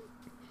unstoned.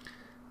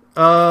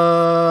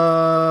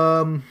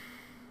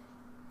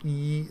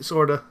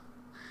 Sorta.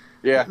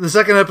 Yeah. The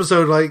second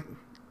episode, like,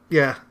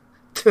 yeah.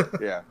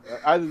 Yeah.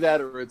 Either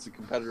that or it's a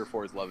competitor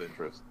for his love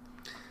interest.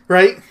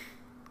 Right?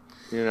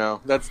 You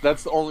know, that's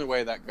the only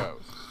way that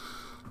goes.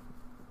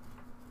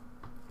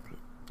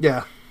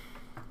 Yeah.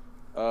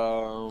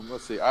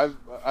 Let's see.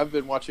 I've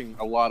been watching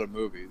a lot of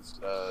movies.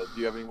 Do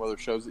you have any other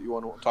shows that you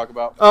want to talk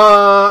about?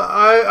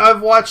 I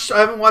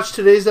haven't watched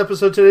today's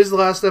episode. Today's the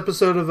last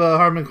episode of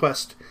Harmon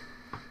Quest.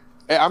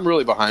 Hey, I'm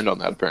really behind on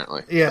that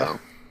apparently. Yeah. So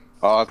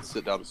I'll have to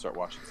sit down and start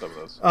watching some of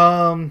those.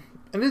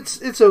 And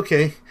it's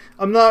okay.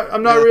 I'm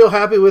not real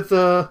happy with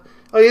the.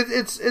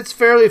 It's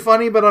fairly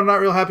funny, but I'm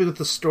not real happy with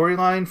the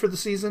storyline for the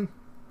season.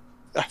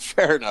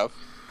 Fair enough.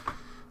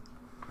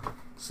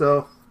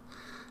 So,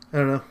 I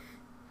don't know.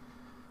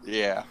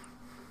 Yeah.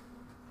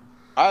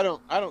 I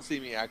don't see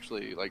me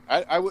actually like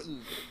I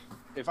wouldn't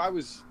if I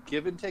was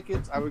given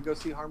tickets I would go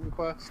see Harmon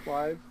Quest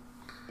live,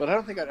 but I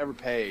don't think I'd ever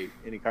pay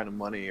any kind of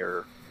money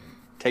or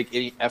take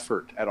any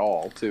effort at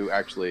all to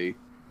actually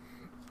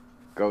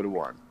go to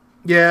one.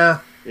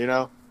 Yeah. You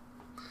know?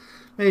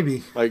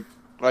 Maybe. Like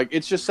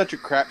it's just such a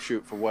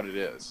crapshoot for what it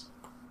is.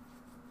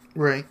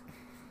 Right.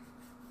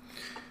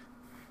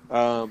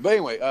 But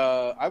anyway,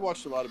 I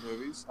watched a lot of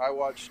movies. I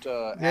watched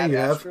Ad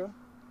Astra.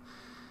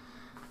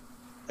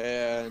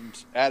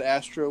 And Ad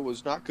Astra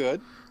was not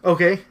good.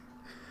 Okay.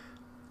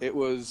 It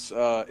was.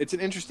 It's an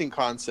interesting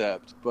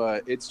concept,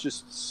 but it's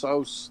just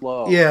so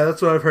slow. Yeah,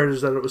 that's what I've heard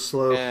is that it was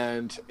slow.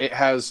 And it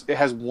has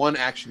one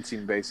action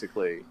scene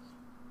basically,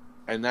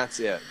 and that's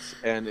it.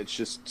 And it's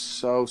just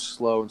so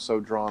slow and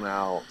so drawn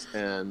out,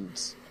 and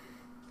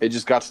it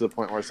just got to the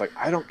point where it's like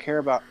I don't care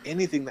about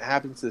anything that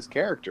happens to this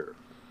character.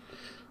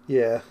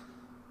 Yeah.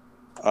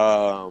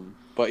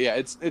 But yeah,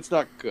 it's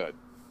not good.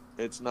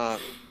 It's not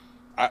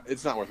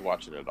worth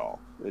watching at all.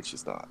 It's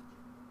just not.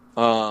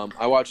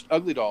 I watched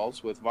Ugly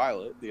Dolls with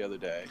Violet the other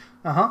day.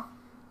 Uh-huh.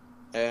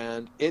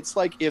 And it's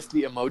like if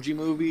the Emoji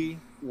Movie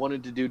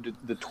wanted to do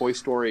the Toy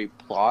Story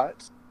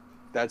plot,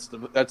 that's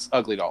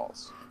Ugly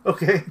Dolls.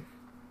 Okay.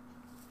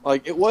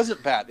 Like, it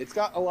wasn't bad. It's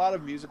got a lot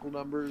of musical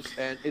numbers,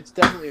 and it's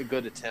definitely a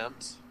good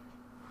attempt.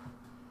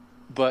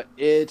 But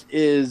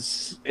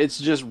it's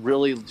just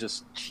really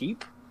just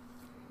cheap.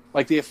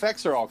 Like, the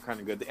effects are all kind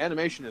of good. The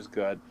animation is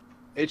good.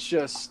 It's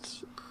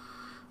just...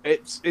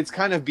 It's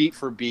kind of beat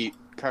for beat,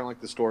 kind of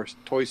like the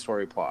Toy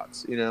Story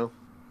plots, you know?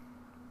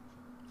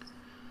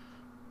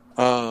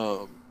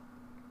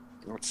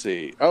 Let's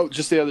see. Oh,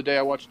 just the other day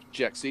I watched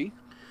Jexi.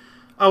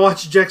 I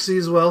watched Jexy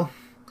as well.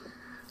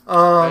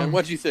 And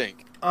what'd you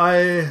think?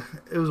 It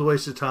was a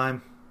waste of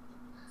time.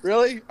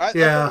 Really? I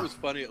thought it was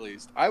funny at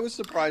least. I was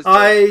surprised.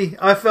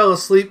 I fell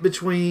asleep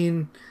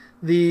between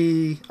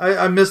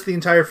I missed the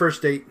entire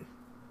first date.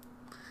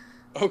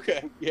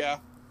 Okay, yeah.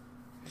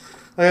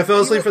 I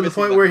fell asleep from the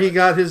point where he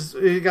got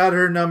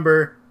her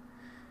number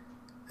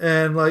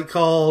and like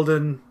called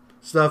and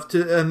stuff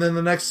and then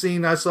the next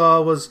scene I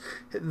saw was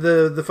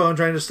the phone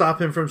trying to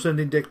stop him from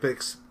sending dick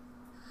pics.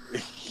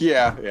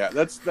 Yeah.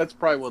 That's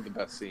probably one of the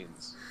best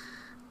scenes.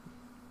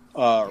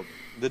 The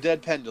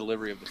deadpan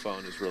delivery of the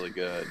phone is really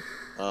good.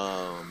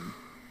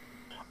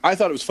 I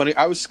thought it was funny.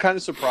 I was kind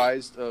of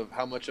surprised of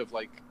how much of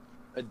like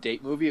a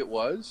date movie it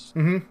was.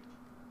 Mm-hmm.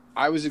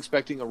 I was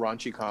expecting a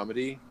raunchy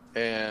comedy,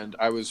 and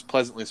I was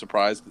pleasantly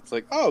surprised. It's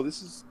like, oh,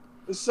 this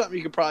is something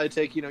you could probably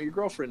take, your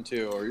girlfriend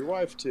to or your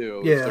wife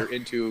to if they're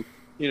into,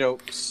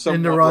 some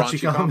into raunchy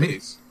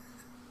comedies.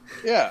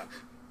 Yeah,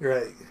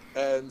 right.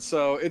 And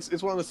so it's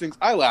one of those things.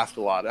 I laughed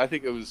a lot. I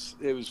think it was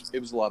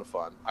a lot of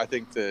fun. I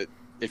think that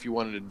if you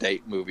wanted a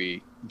date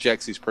movie,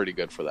 Jexy's pretty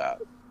good for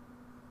that.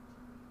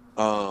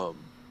 I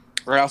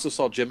also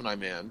saw Gemini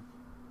Man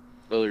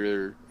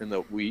earlier in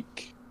the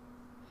week.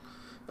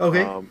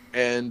 Okay.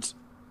 And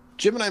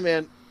Gemini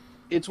Man,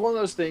 it's one of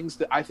those things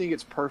that I think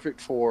it's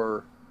perfect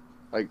for,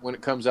 like, when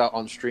it comes out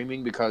on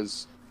streaming,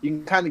 because you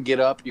can kind of get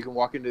up, you can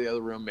walk into the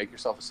other room, make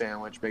yourself a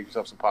sandwich, make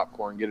yourself some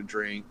popcorn, get a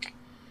drink,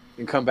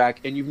 and come back,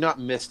 and you've not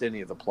missed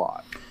any of the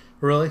plot.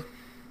 Really?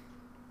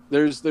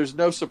 There's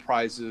no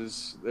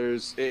surprises.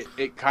 It's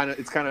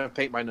kind of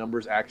paint by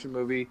numbers action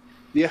movie.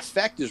 The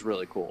effect is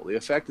really cool. The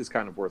effect is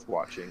kind of worth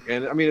watching.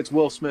 And I mean, it's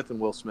Will Smith and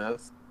Will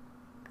Smith.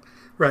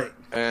 Right.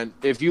 And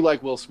if you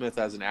like Will Smith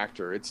as an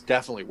actor, it's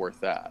definitely worth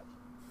that.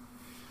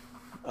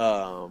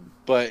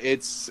 But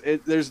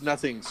there's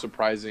nothing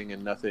surprising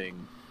and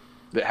nothing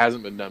that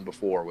hasn't been done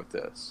before with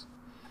this.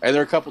 And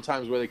there are a couple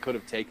times where they could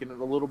have taken it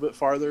a little bit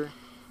farther,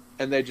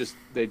 and they just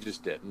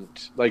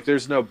didn't. Like,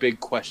 there's no big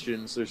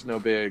questions. There's no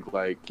big,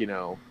 like,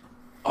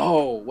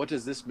 oh, what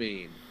does this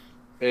mean?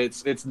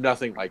 It's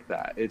nothing like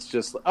that. It's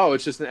just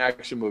an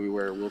action movie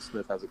where Will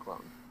Smith has a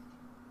clone.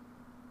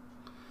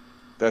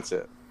 That's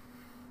it.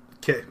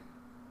 Okay.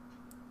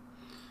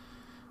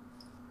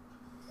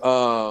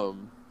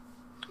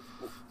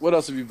 What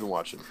else have you been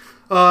watching?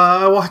 We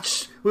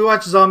watched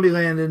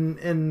Zombieland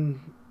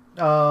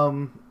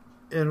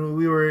and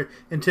we were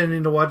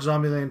intending to watch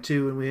Zombieland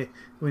 2 and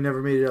we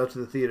never made it out to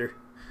the theater.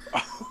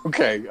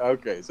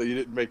 Okay. So you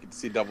didn't make it to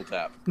see Double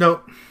Tap?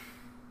 Nope.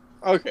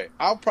 Okay,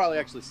 I'll probably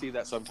actually see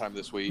that sometime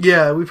this week.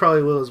 Yeah, we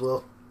probably will as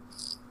well.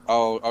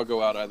 I'll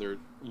go out either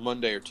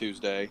Monday or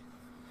Tuesday,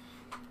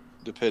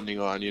 depending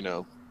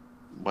on,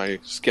 my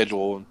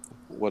schedule and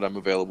what I'm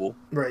available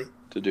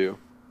to do.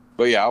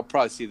 But yeah, I'll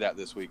probably see that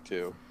this week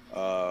too.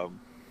 I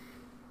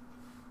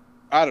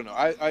don't know.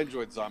 I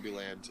enjoyed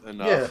Zombieland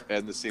enough,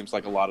 and this seems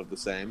like a lot of the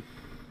same.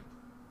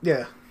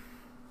 Yeah.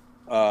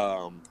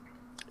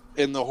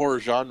 In the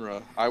horror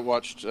genre, I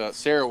watched.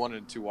 Sarah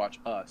wanted to watch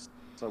Us,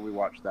 so we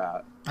watched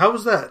that. How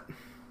was that?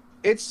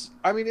 It's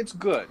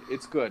good.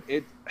 It's good.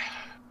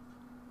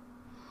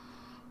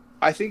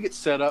 I think it's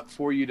set up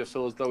for you to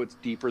feel as though it's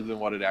deeper than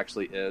what it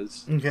actually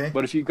is. Okay.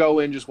 But if you go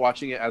in just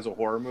watching it as a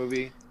horror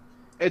movie,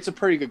 it's a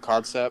pretty good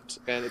concept,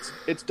 and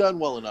it's done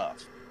well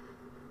enough.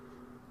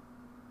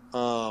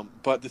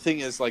 But the thing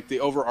is, like, the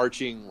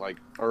overarching,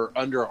 or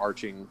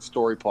underarching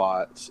story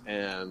plot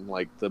and,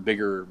 like, the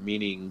bigger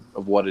meaning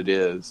of what it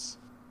is,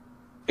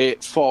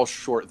 it falls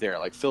short there,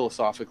 like,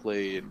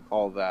 philosophically and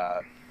all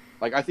that.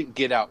 Like, I think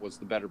Get Out was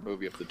the better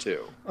movie of the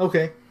two.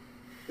 Okay.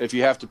 If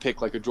you have to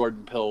pick, like, a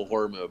Jordan Peele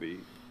horror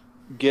movie,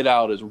 Get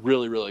Out is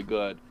really, really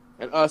good,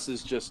 and Us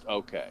is just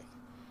okay.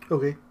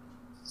 Okay.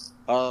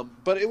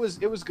 But it was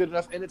good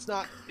enough, and it's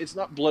not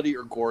bloody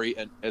or gory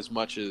as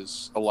much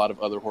as a lot of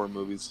other horror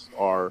movies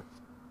are.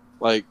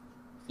 Like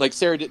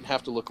Sarah didn't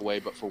have to look away,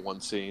 but for one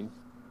scene.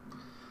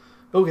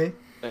 Okay.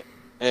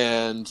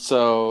 And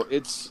so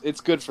it's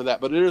good for that,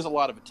 but there's a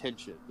lot of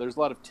tension. There's a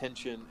lot of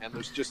tension, and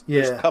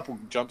there's a couple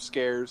jump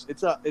scares.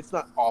 It's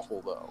not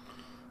awful though.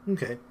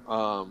 Okay.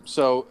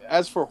 So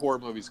as for horror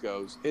movies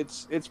goes,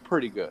 it's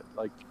pretty good.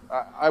 Like,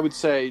 I would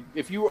say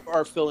if you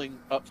are filling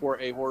up for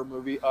a horror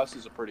movie, Us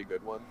is a pretty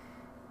good one.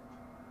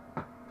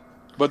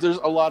 But there's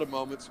a lot of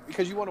moments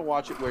because you want to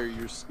watch it where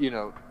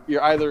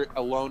you're either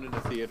alone in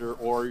a theater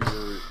or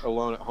you're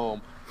alone at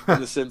home, in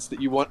the sense that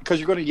because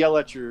you're going to yell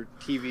at your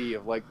TV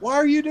of like, why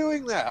are you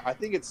doing that? I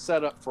think it's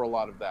set up for a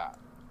lot of that.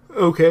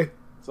 Okay.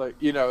 It's like,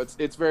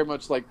 it's very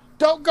much like,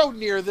 don't go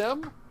near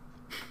them.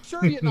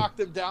 Sure, you knock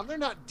them down. They're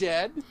not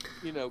dead,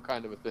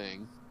 kind of a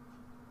thing.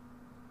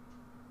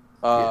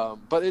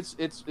 But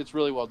it's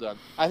really well done.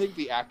 I think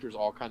the actors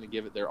all kind of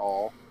give it their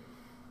all.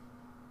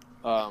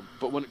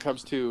 But when it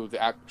comes to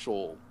the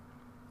actual,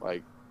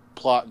 like,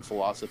 plot and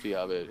philosophy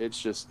of it,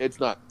 it's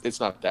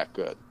not that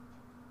good.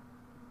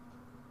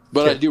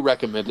 But I do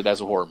recommend it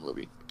as a horror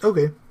movie.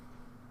 Okay.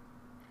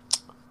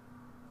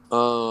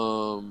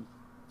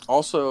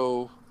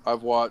 Also,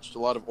 I've watched a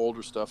lot of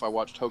older stuff. I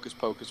watched Hocus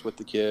Pocus with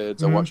the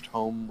kids. Mm-hmm. I watched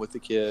Home with the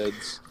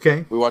kids.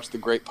 Okay. We watched The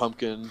Great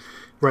Pumpkin.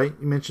 Right,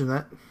 you mentioned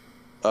that.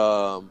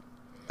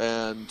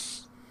 And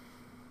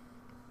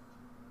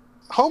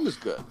Home is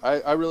good.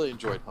 I really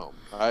enjoyed Home.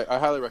 I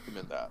highly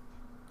recommend that.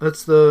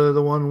 That's the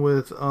one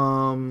with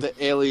the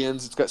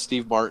aliens. It's got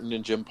Steve Martin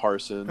and Jim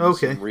Parsons,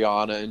 okay, and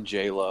Rihanna and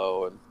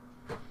J-Lo and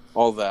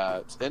all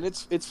that, and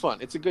it's fun.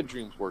 It's a good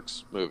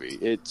DreamWorks movie.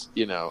 It's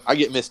I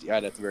get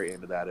misty-eyed at the very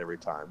end of that every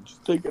time.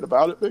 Just thinking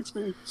about it makes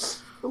me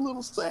a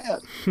little sad.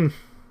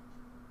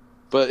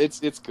 But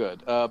it's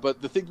good.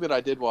 But the thing that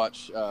I did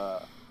watch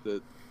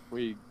that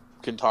we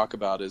can talk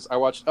about is I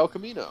watched El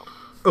Camino.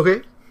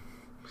 Okay.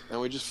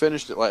 And we just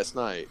finished it last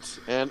night,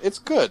 and it's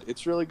good.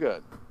 It's really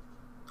good.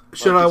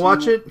 Should I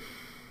watch it?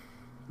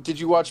 Did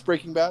you watch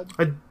Breaking Bad?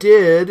 I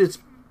did. It's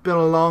been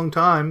a long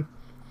time.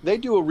 They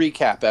do a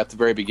recap at the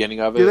very beginning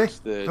of it. Do they?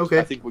 That okay.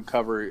 I think would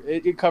cover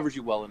it. It covers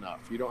you well enough.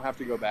 You don't have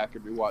to go back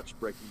and rewatch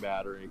Breaking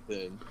Bad or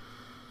anything.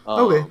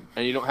 Okay.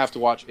 And you don't have to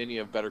watch any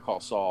of Better Call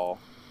Saul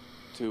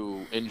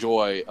to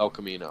enjoy El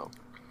Camino.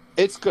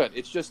 It's good.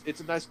 It's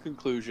a nice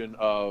conclusion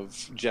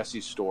of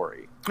Jesse's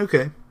story.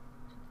 Okay.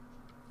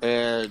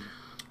 And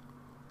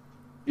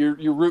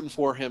you're rooting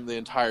for him the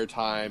entire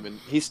time, and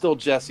he's still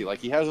Jesse. Like,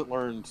 he hasn't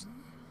learned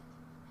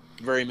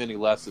very many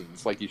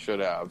lessons like he should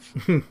have.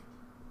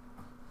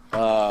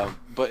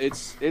 But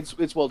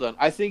it's well done.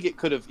 I think it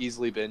could have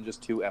easily been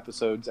just 2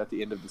 episodes at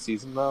the end of the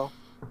season, though.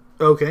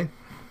 Okay.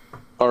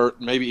 Or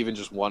maybe even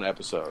just 1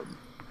 episode.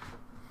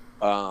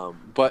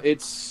 But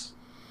it's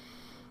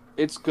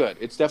good.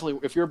 It's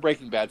definitely, if you're a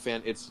Breaking Bad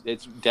fan, it's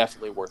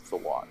definitely worth the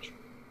watch.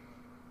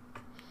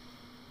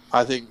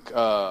 I think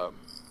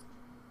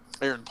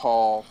Aaron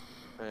Paul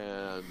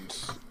and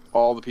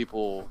all the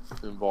people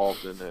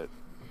involved in it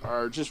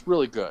are just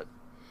really good.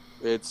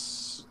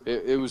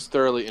 It was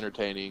thoroughly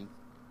entertaining,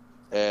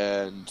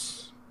 and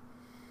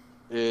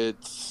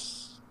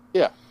it's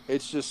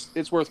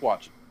worth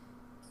watching.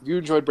 If you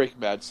enjoyed Breaking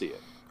Bad, see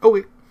it.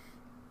 Okay.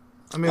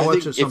 I may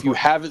watch it. If you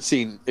haven't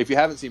seen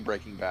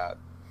Breaking Bad,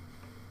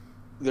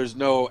 there's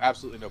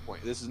absolutely no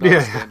point. This is not a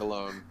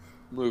standalone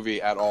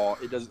movie at all.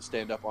 It doesn't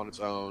stand up on its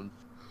own.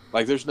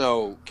 Like, there's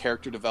no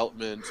character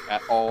development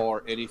at all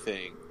or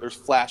anything. There's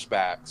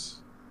flashbacks,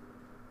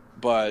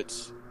 but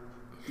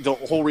the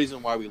whole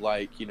reason why we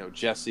like,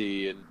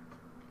 Jesse and,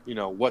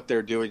 what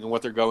they're doing and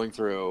what they're going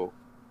through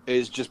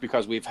is just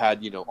because we've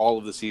had, all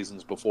of the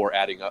seasons before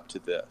adding up to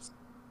this.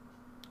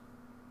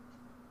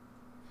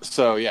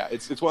 So, yeah,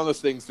 it's one of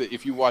those things that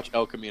if you watch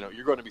El Camino,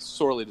 you're going to be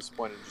sorely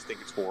disappointed and just think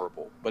it's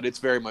horrible. But it's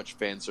very much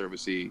fan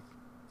servicey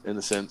in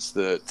the sense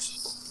that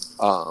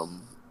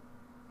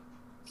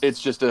it's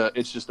just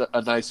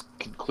a nice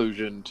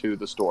conclusion to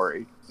the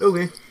story.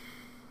 Okay.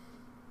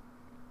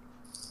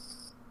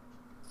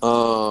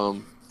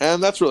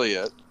 And that's really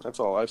it. That's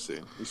all I've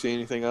seen. You see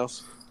anything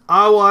else?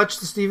 I watched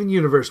the Steven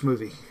Universe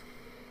movie.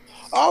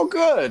 Oh,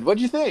 good.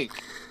 What'd you think?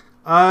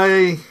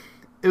 It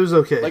was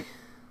okay.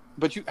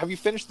 But have you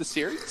finished the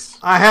series?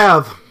 I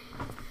have.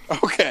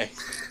 Okay.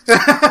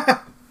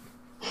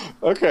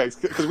 Okay,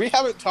 because we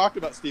haven't talked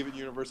about Steven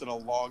Universe in a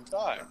long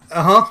time.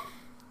 Uh-huh.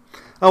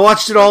 I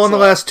watched it all in the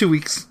last 2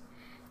 weeks.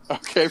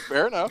 Okay,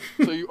 fair enough.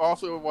 So you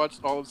also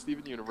watched all of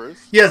Steven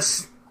Universe?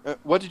 Yes.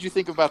 What did you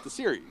think about the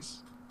series?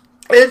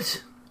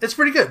 It's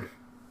pretty good.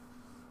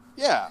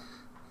 Yeah.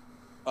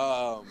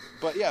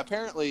 But yeah,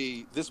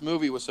 apparently this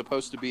movie was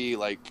supposed to be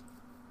like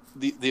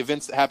the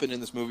events that happened in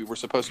this movie were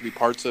supposed to be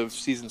parts of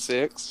season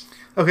 6.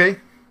 Okay.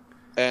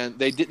 And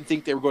they didn't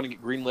think they were going to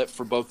get greenlit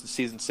for both the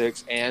season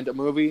 6 and a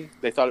movie.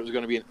 They thought it was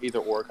going to be an either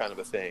or kind of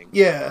a thing.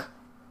 Yeah.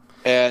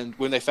 And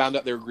when they found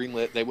out they were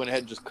greenlit, they went ahead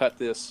and just cut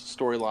this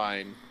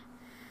storyline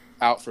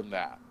out from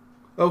that.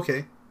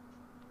 Okay.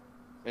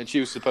 And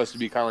she was supposed to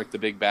be kind of like the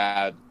big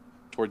bad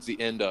towards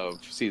the end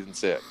of season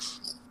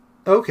 6.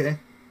 Okay.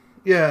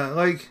 Yeah,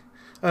 I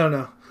don't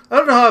know. I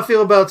don't know how I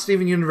feel about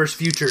Steven Universe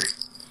Future.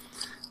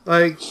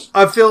 I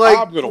feel like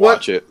I'm going to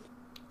watch it.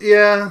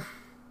 Yeah.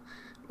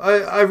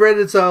 I read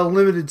it's a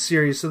limited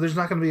series, so there's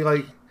not going to be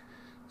like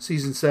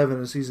season 7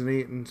 and season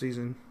 8 and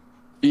season...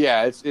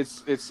 Yeah,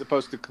 it's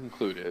supposed to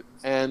conclude it.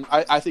 And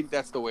I think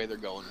that's the way they're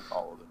going with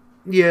all of it.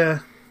 Yeah.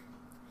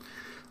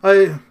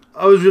 I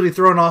was really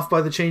thrown off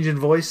by the change in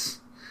voice.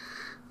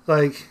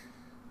 The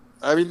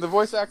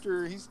voice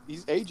actor, he's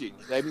aging.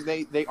 I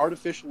mean, they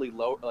artificially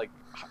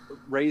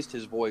raised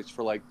his voice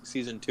for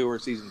season 2 or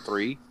season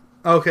 3.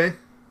 Okay.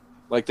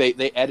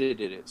 They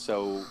edited it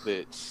so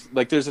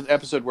that there's an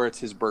episode where it's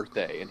his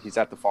birthday and he's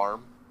at the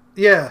farm.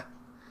 Yeah.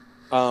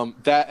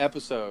 That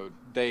episode,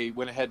 they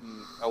went ahead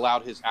and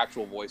allowed his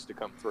actual voice to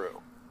come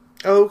through.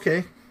 Oh,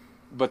 okay.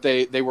 But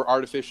they were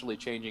artificially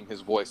changing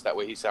his voice, that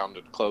way he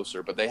sounded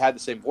closer. But they had the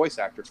same voice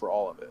actor for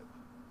all of it.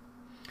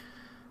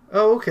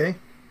 Oh, okay.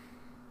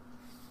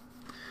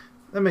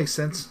 That makes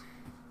sense.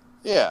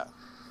 Yeah.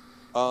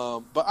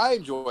 But I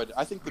enjoyed it.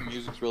 I think the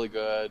music's really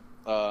good.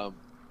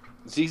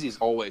 ZZ's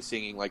always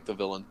singing the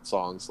villain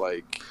songs.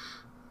 I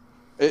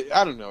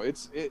don't know.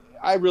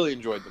 I really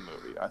enjoyed the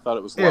movie. I thought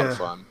it was a lot of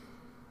fun.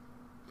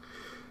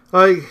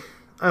 I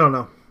I don't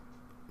know.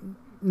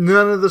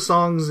 None of the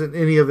songs in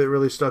any of it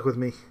really stuck with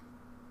me.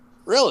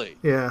 Really?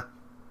 Yeah.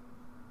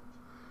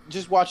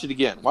 Just watch it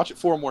again. Watch it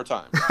 4 more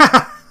times.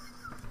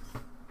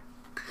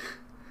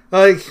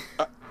 Like,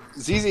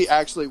 Zizi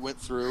actually went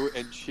through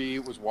and she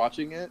was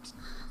watching it,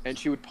 and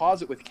she would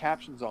pause it with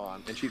captions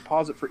on, and she'd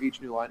pause it for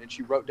each new line, and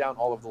she wrote down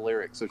all of the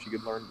lyrics so she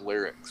could learn the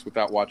lyrics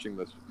without watching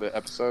the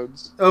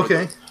episodes.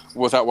 Okay.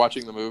 Without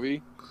watching the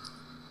movie.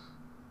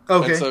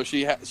 Okay. And so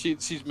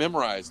she's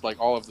memorized like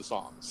all of the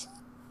songs.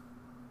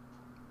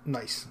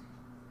 Nice.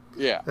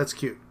 Yeah. That's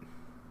cute.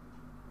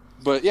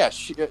 But yeah,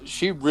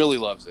 she really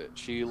loves it.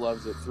 She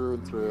loves it through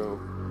and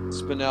through.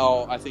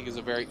 Spinell, I think, is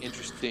a very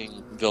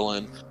interesting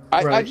villain.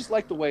 I just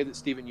like the way that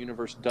Steven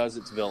Universe does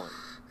its villain.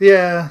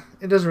 Yeah,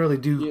 it doesn't really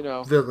do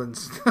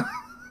villains.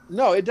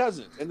 No, it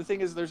doesn't. And the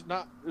thing is, there's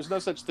no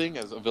such thing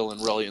as a villain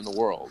really in the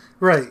world.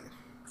 Right.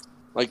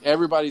 Like,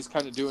 everybody's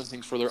kind of doing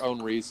things for their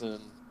own reason.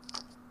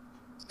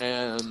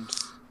 And,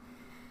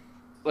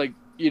 like,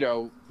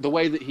 the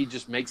way that he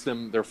just makes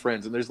them their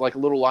friends. And there's like a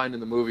little line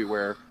in the movie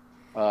where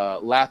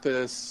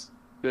Lapis,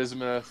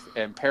 Bismuth,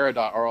 and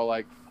Peridot are all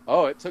like,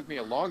 "Oh, it took me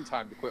a long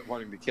time to quit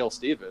wanting to kill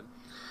Steven."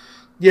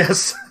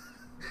 Yes.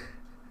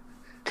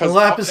 Because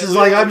Lapis is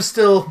like, I'm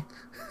still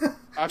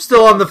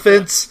on the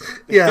fence.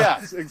 Yeah.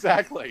 Yes,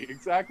 exactly.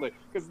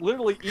 Because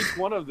literally each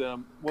one of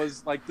them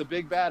was like the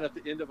big bad at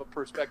the end of a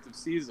prospective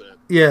season.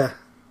 Yeah.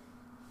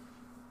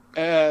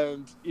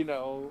 And,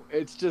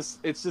 it's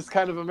just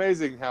kind of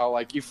amazing how,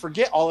 like, you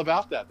forget all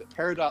about that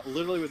Peridot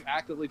literally was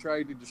actively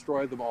trying to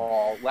destroy them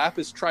all.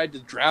 Lapis tried to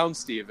drown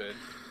Steven.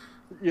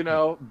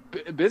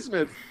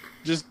 Bismuth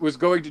just was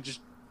going to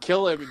just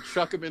kill him and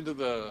chuck him into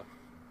the,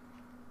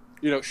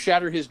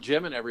 shatter his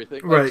gem and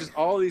everything. Like, right. Just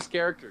all these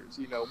characters,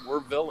 were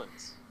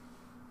villains.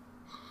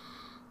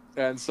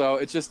 And so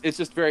it's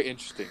just very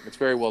interesting. It's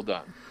very well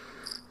done.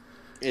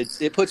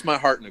 It puts my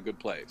heart in a good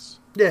place.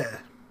 Yeah.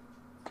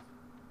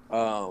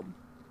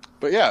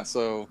 But yeah,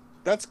 so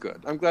that's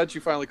good. I'm glad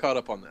you finally caught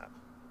up on that.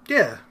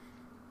 Yeah.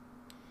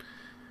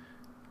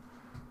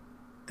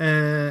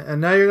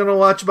 And now you're going to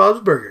watch Bob's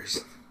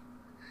Burgers.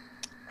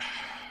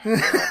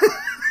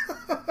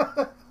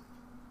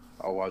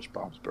 I'll watch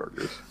Bob's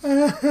Burgers.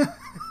 I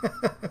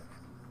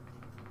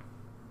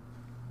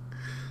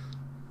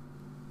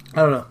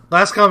don't know.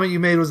 Last comment you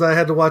made was I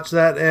had to watch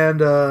that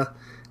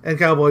and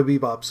Cowboy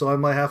Bebop, so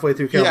I'm like halfway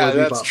through Cowboy Bebop.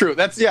 Yeah, that's true.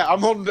 I'm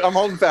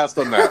holding fast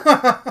on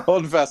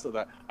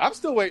that. I'm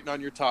still waiting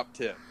on your top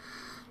 10.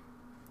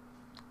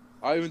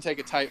 I'll even take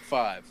a type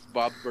 5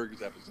 Bob's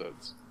Burgers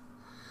episodes.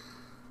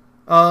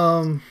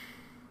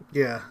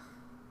 Yeah.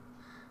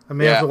 I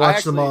may have to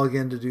watch them all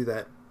again to do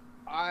that.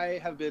 I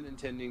have been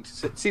intending to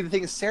see. The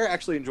thing is, Sarah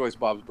actually enjoys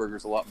Bob's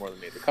Burgers a lot more than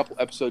me. The couple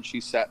episodes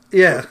she sat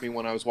with me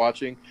when I was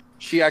watching,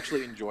 she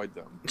actually enjoyed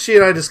them. She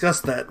and I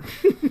discussed that.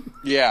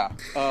 Yeah.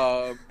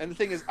 And the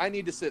thing is, I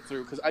need to sit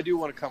through, because I do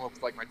want to come up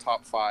with like my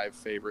top 5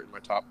 favorite and my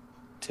top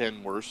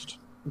 10 worst.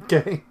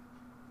 Okay.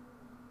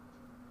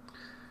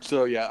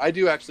 So yeah, I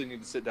do actually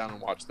need to sit down and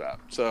watch that.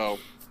 So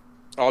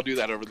I'll do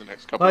that over the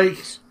next couple of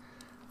weeks.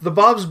 The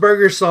Bob's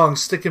Burgers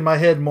songs stick in my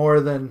head more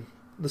than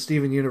the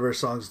Steven Universe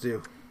songs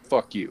do.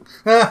 Fuck you.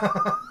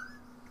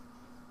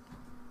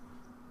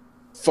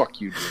 Fuck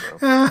you, Gino.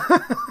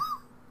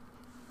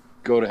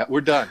 Go to hell.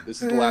 We're done.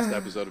 This is the last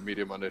episode of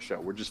Media Monday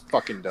Show. We're just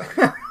fucking done.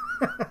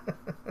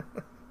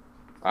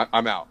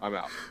 I'm out.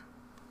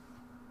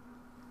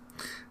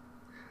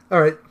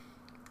 All right.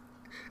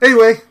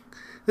 Anyway,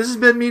 this has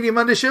been Media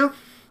Monday Show.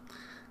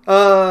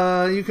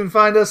 You can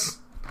find us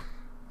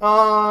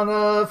on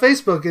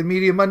Facebook at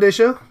Media Monday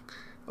Show,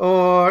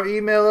 or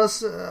email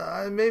us.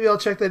 Maybe I'll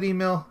check that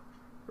email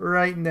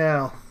right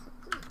now,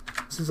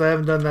 since I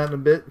haven't done that in a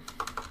bit.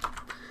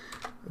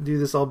 I'll do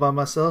this all by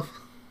myself.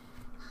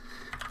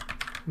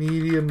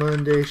 Media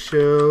Monday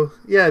Show.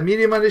 Yeah,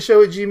 Media Monday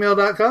Show at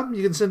gmail.com.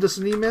 You can send us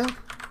an email.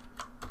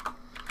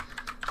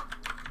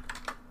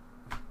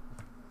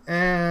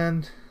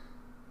 And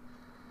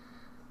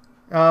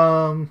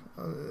we're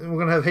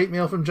going to have hate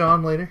mail from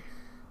John later.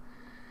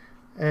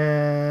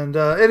 And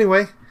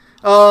anyway,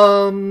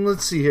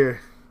 let's see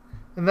here.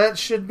 And that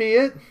should be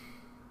it.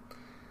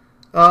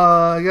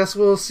 I guess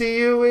we'll see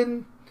you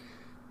in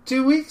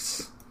 2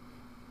 weeks.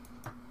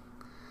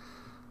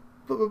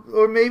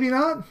 Or maybe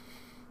not.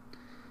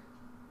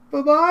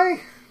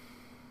 Bye-bye.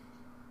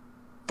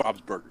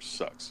 Bob's Burgers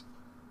sucks.